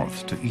spread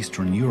north to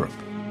Eastern Europe.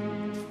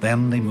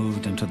 Then they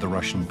moved into the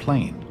Russian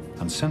plain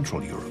and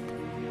Central Europe.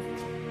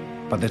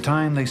 By the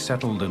time they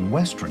settled in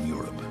Western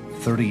Europe,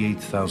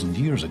 38,000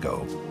 years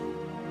ago,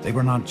 they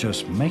were not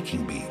just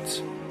making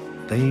beads,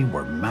 they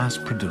were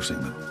mass-producing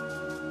them.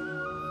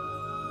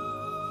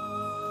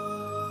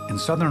 In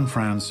southern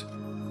France,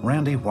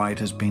 Randy White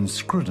has been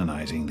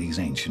scrutinizing these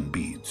ancient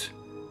beads.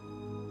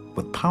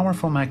 With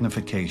powerful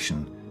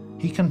magnification,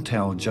 he can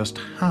tell just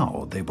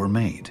how they were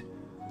made,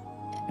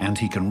 and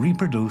he can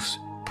reproduce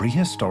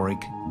prehistoric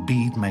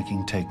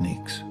bead-making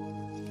techniques.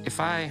 If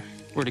I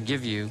were to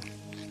give you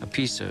a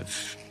piece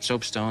of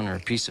soapstone or a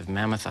piece of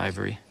mammoth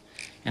ivory,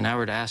 and I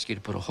were to ask you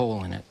to put a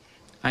hole in it,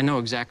 I know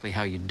exactly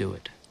how you'd do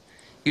it.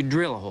 You'd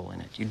drill a hole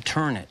in it, you'd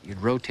turn it,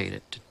 you'd rotate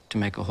it to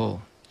make a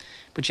hole.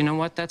 But you know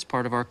what? That's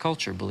part of our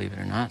culture, believe it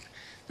or not.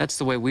 That's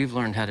the way we've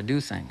learned how to do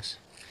things.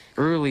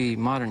 Early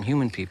modern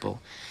human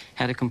people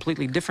had a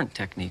completely different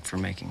technique for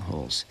making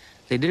holes.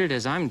 They did it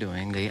as I'm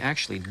doing. They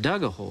actually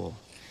dug a hole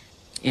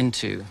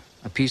into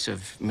a piece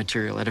of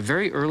material at a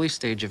very early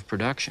stage of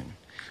production,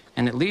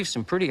 and it leaves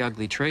some pretty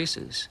ugly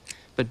traces.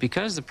 But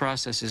because the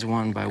process is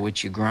one by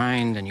which you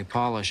grind and you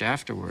polish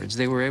afterwards,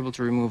 they were able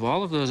to remove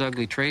all of those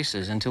ugly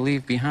traces and to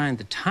leave behind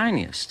the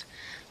tiniest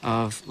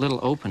of little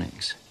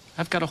openings.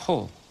 I've got a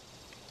hole.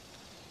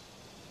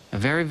 A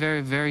very,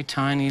 very, very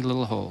tiny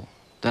little hole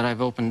that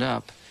I've opened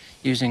up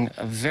using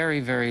a very,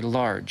 very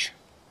large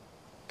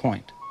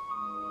point.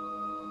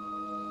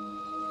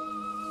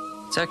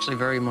 It's actually a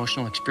very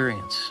emotional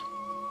experience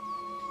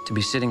to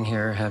be sitting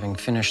here having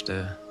finished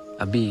a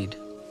bead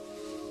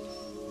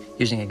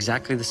using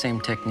exactly the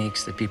same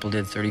techniques that people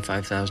did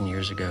 35,000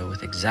 years ago,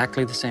 with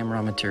exactly the same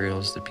raw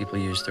materials that people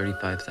used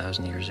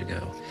 35,000 years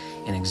ago,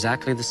 in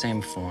exactly the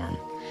same form,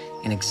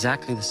 in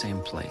exactly the same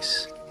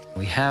place.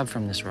 We have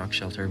from this rock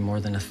shelter more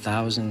than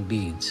 1,000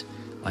 beads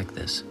like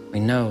this.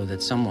 We know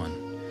that someone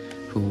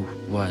who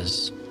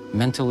was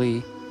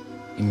mentally,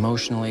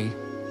 emotionally,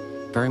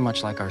 very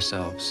much like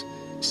ourselves,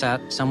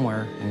 sat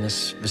somewhere in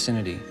this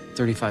vicinity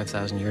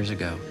 35,000 years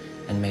ago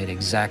and made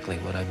exactly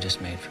what I've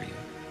just made for you.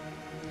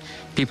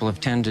 People have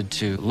tended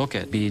to look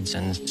at beads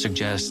and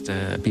suggest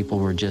people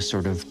were just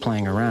sort of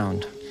playing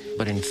around.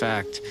 But in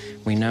fact,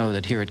 we know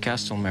that here at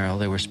Castelmerle,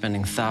 they were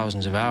spending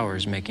thousands of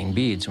hours making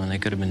beads when they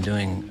could have been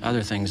doing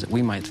other things that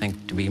we might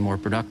think to be more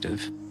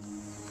productive.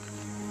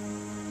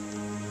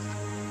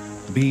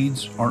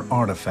 Beads are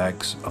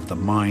artifacts of the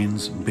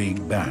mind's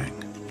Big Bang.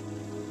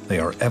 They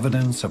are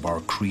evidence of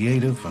our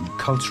creative and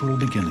cultural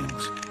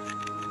beginnings,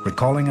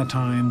 recalling a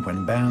time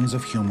when bands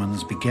of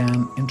humans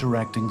began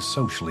interacting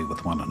socially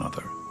with one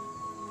another.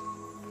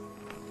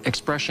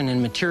 Expression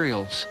in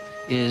materials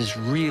is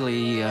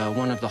really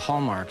one of the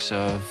hallmarks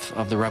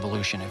of the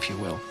revolution, if you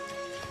will.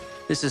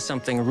 This is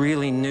something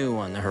really new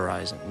on the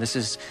horizon. This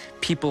is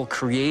people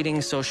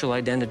creating social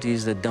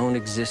identities that don't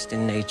exist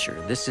in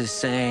nature. This is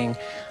saying,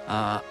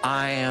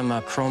 I am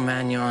a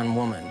Cro-Magnon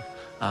woman.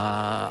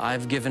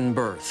 I've given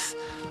birth.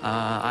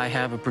 I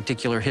have a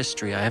particular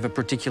history. I have a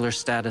particular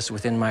status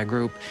within my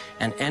group,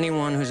 and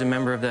anyone who's a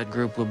member of that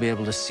group will be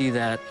able to see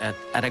that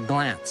at a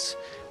glance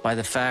by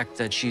the fact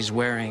that she's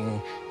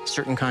wearing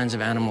certain kinds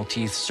of animal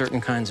teeth, certain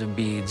kinds of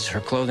beads.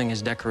 Her clothing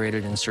is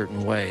decorated in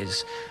certain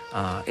ways.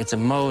 It's a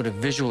mode of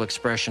visual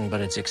expression,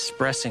 but it's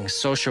expressing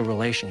social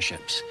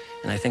relationships.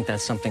 And I think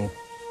that's something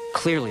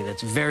clearly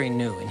that's very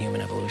new in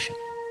human evolution.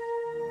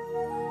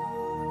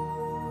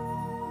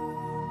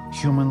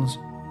 Humans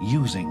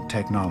using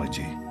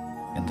technology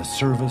in the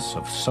service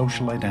of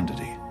social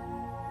identity.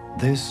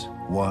 This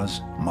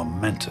was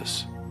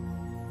momentous.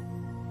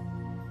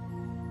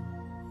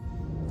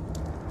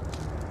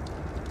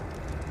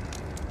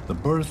 The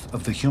birth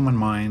of the human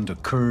mind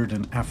occurred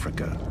in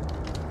Africa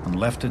and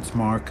left its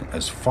mark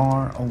as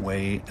far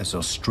away as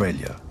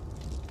Australia.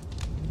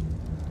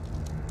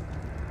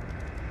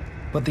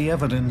 But the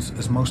evidence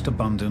is most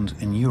abundant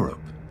in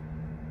Europe.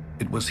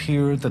 It was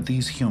here that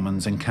these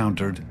humans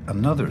encountered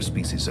another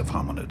species of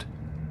hominid,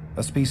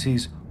 a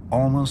species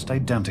almost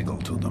identical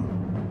to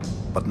them,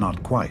 but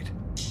not quite.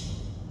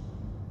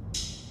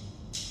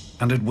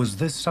 And it was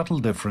this subtle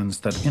difference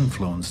that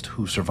influenced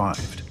who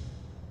survived.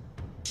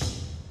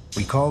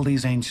 We call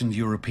these ancient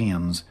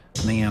Europeans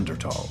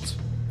Neanderthals.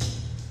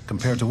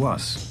 Compared to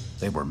us,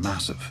 they were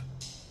massive.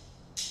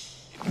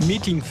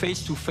 Meeting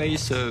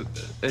face-to-face a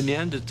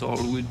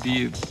Neanderthal would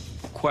be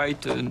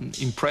quite an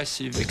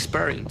impressive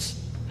experience.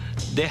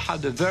 They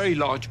had a very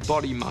large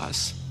body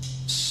mass,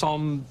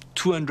 some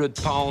 200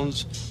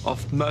 pounds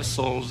of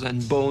muscles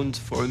and bones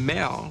for a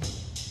male.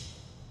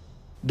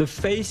 The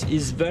face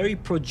is very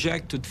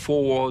projected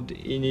forward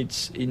in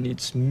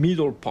its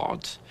middle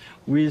part,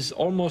 with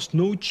almost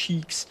no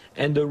cheeks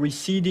and a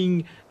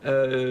receding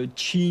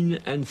chin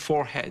and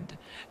forehead.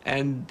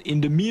 And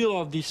in the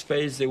middle of this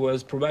face, there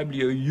was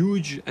probably a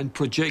huge and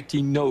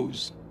projecting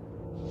nose.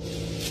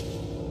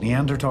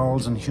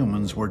 Neanderthals and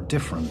humans were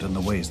different in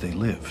the ways they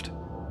lived,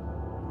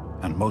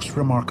 and most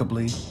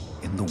remarkably,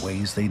 in the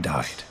ways they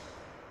died.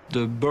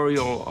 The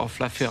burial of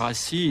La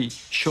Ferracie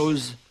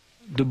shows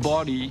the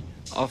body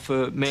of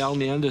a male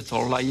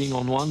Neanderthal lying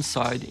on one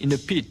side in a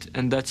pit,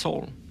 and that's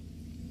all.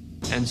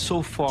 And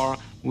so far,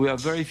 we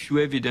have very few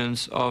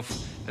evidence of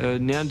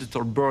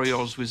Neanderthal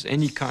burials with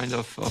any kind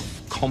of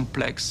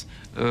complex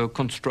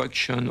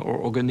construction or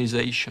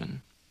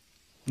organization.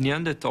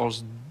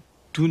 Neanderthals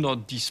do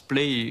not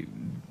display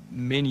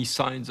many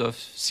signs of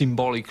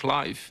symbolic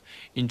life.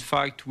 In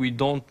fact, we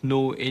don't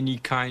know any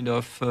kind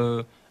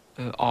of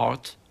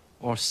art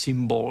or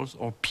symbols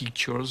or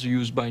pictures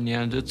used by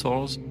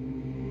Neanderthals.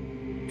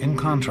 In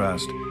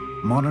contrast,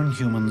 modern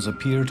humans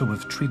appear to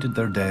have treated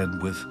their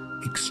dead with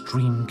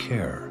extreme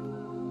care.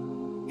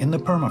 In the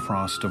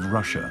permafrost of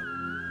Russia,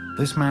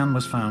 this man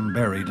was found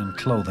buried in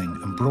clothing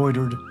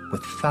embroidered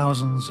with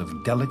thousands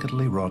of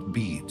delicately wrought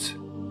beads.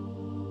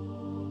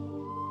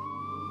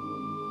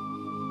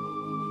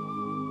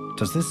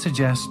 Does this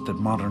suggest that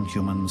modern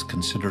humans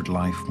considered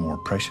life more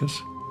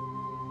precious?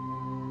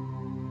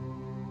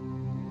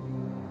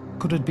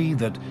 Could it be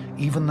that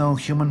even though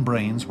human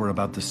brains were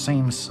about the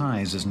same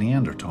size as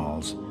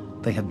Neanderthals,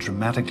 they had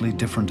dramatically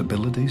different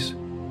abilities?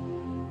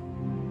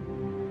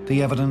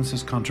 The evidence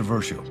is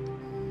controversial.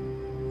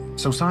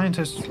 So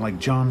scientists like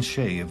John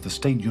Shea of the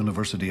State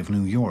University of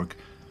New York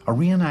are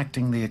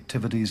reenacting the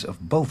activities of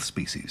both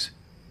species.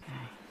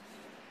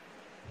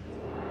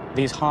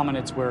 These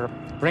hominids were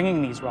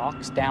bringing these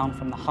rocks down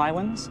from the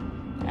highlands,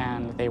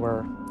 and they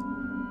were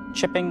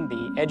chipping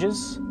the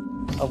edges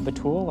of the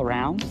tool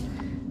around,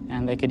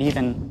 and they could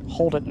even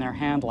hold it in their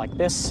hand like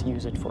this,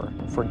 use it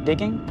for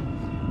digging,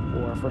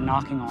 or for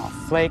knocking off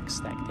flakes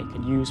that they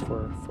could use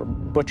for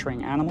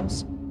butchering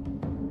animals.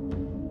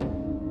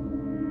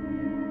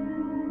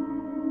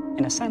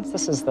 In a sense,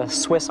 this is the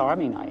Swiss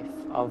Army knife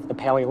of the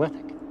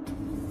Paleolithic.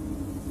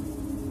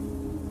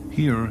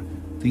 Here,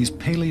 these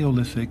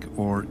Paleolithic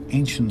or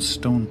ancient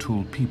stone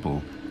tool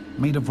people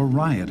made a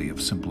variety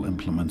of simple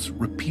implements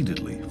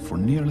repeatedly for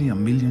nearly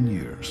 1 million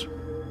years.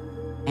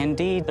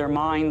 Indeed, their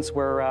minds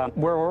were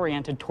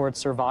oriented towards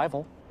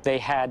survival. They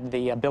had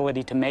the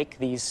ability to make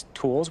these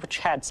tools, which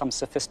had some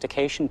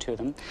sophistication to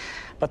them,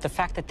 but the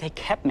fact that they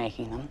kept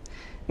making them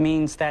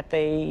means that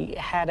they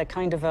had a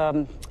kind of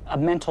a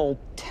mental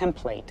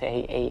template,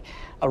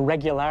 a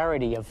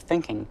regularity of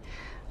thinking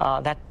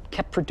that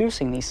kept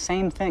producing these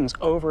same things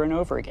over and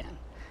over again.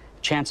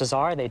 Chances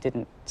are they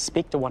didn't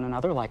speak to one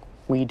another like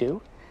we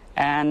do,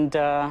 and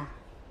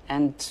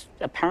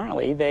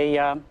apparently they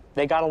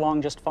got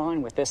along just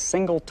fine with this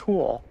single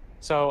tool.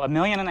 So 1.5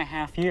 million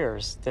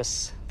years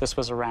this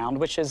was around,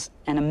 which is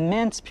an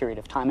immense period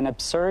of time, an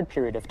absurd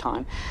period of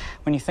time.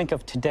 When you think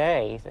of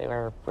today,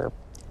 where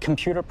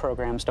computer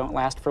programs don't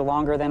last for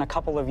longer than a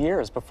couple of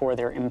years before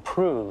they're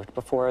improved,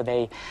 before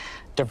they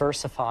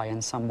diversify in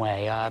some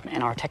way,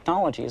 and our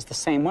technology is the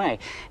same way.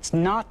 It's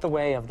not the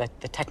way of the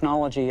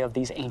technology of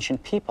these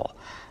ancient people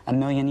 1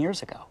 million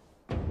years ago.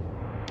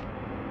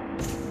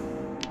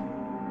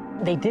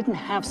 They didn't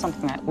have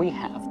something that we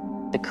have.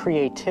 The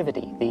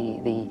creativity,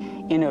 the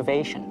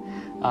innovation,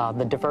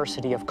 the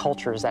diversity of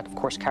cultures that, of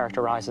course,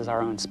 characterizes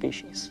our own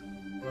species.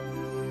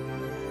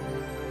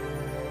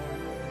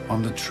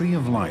 On the tree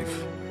of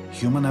life,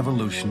 human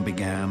evolution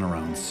began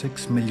around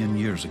 6 million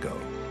years ago,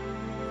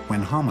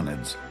 when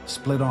hominids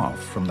split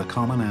off from the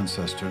common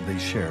ancestor they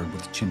shared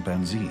with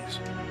chimpanzees.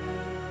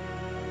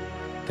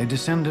 They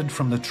descended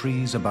from the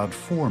trees about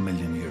 4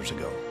 million years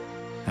ago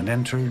and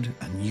entered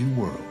a new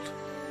world.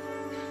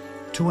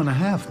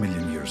 2.5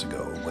 million years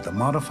ago, with a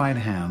modified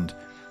hand,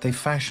 they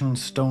fashioned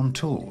stone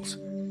tools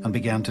and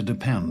began to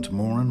depend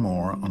more and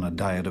more on a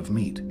diet of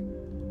meat.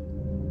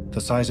 The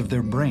size of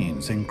their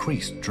brains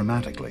increased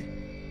dramatically.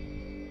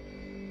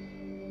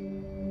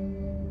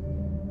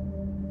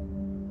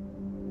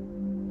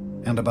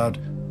 And about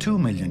 2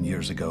 million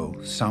years ago,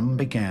 some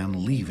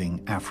began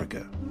leaving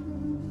Africa.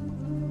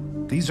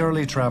 These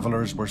early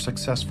travelers were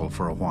successful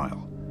for a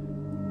while,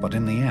 but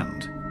in the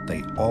end,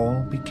 they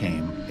all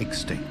became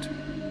extinct.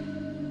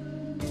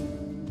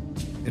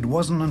 It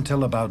wasn't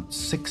until about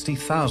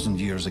 60,000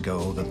 years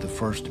ago that the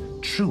first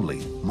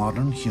truly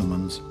modern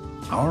humans,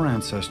 our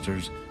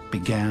ancestors,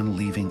 began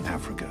leaving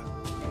Africa.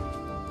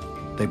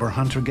 They were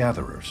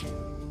hunter-gatherers,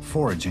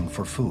 foraging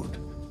for food,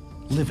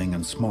 living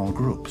in small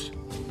groups,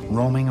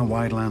 roaming a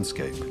wide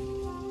landscape.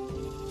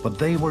 But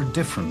they were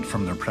different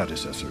from their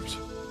predecessors.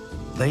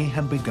 They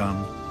had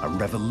begun a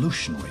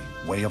revolutionary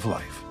way of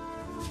life.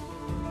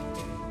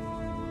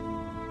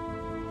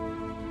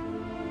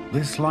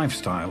 This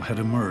lifestyle had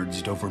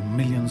emerged over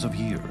millions of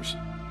years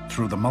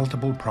through the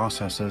multiple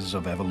processes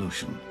of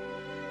evolution: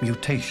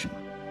 mutation,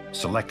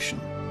 selection,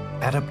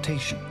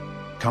 adaptation,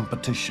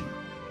 competition,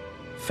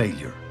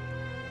 failure,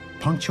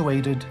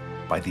 punctuated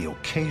by the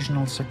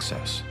occasional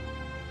success.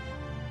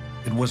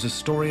 It was a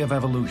story of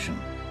evolution,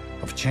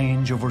 of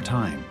change over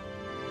time,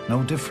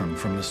 no different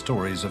from the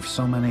stories of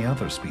so many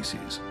other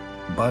species.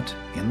 But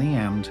in the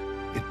end,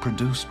 it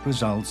produced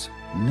results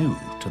new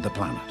to the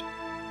planet.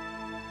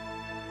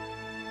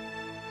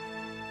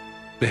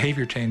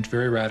 Behavior changed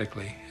very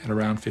radically at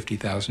around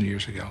 50,000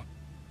 years ago.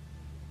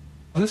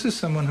 This is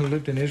someone who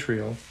lived in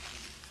Israel,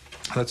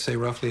 let's say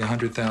roughly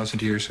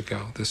 100,000 years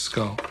ago, this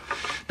skull.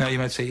 Now you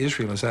might say,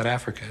 Israel, is that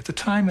Africa? At the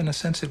time, in a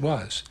sense, it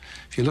was.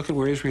 If you look at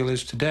where Israel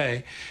is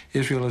today,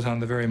 Israel is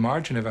on the very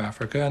margin of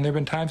Africa, and there have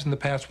been times in the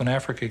past when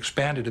Africa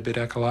expanded a bit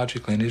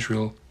ecologically and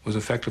Israel was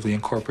effectively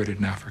incorporated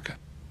in Africa.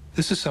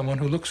 This is someone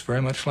who looks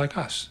very much like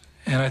us.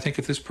 And I think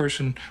if this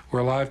person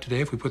were alive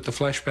today, if we put the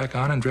flesh back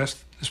on and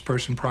dressed this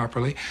person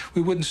properly,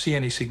 we wouldn't see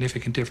any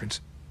significant difference.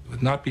 It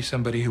would not be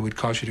somebody who would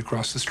cause you to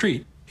cross the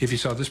street if you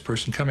saw this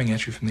person coming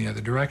at you from the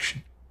other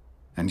direction.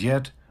 And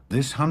yet,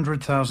 this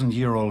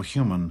 100,000-year-old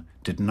human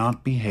did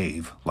not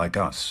behave like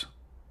us.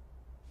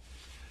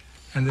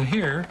 And then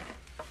here,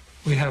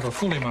 we have a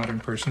fully modern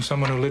person,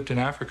 someone who lived in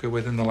Africa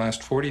within the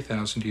last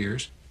 40,000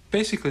 years,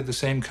 basically the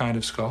same kind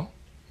of skull,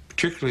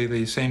 particularly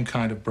the same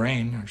kind of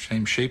brain, or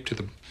same shape to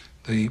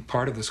the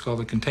part of the skull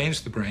that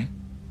contains the brain.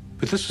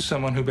 But this is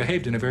someone who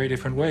behaved in a very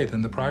different way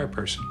than the prior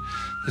person.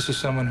 This is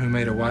someone who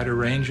made a wider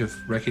range of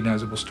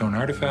recognizable stone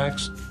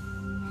artifacts,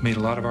 made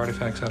a lot of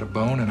artifacts out of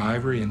bone and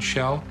ivory and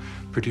shell,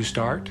 produced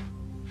art.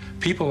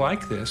 People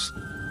like this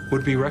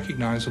would be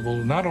recognizable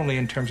not only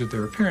in terms of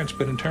their appearance,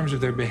 but in terms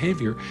of their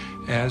behavior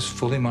as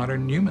fully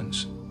modern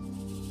humans.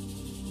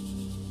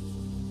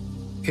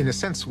 In a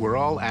sense, we're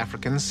all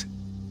Africans.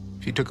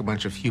 If you took a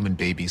bunch of human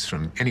babies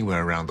from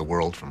anywhere around the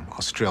world, from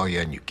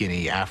Australia, New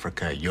Guinea,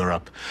 Africa,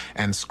 Europe,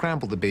 and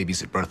scrambled the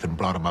babies at birth and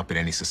brought them up in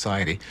any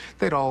society,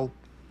 they'd all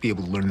be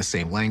able to learn the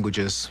same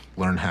languages,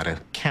 learn how to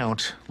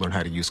count, learn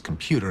how to use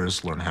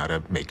computers, learn how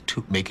to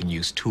make and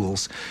use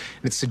tools.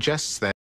 And it suggests that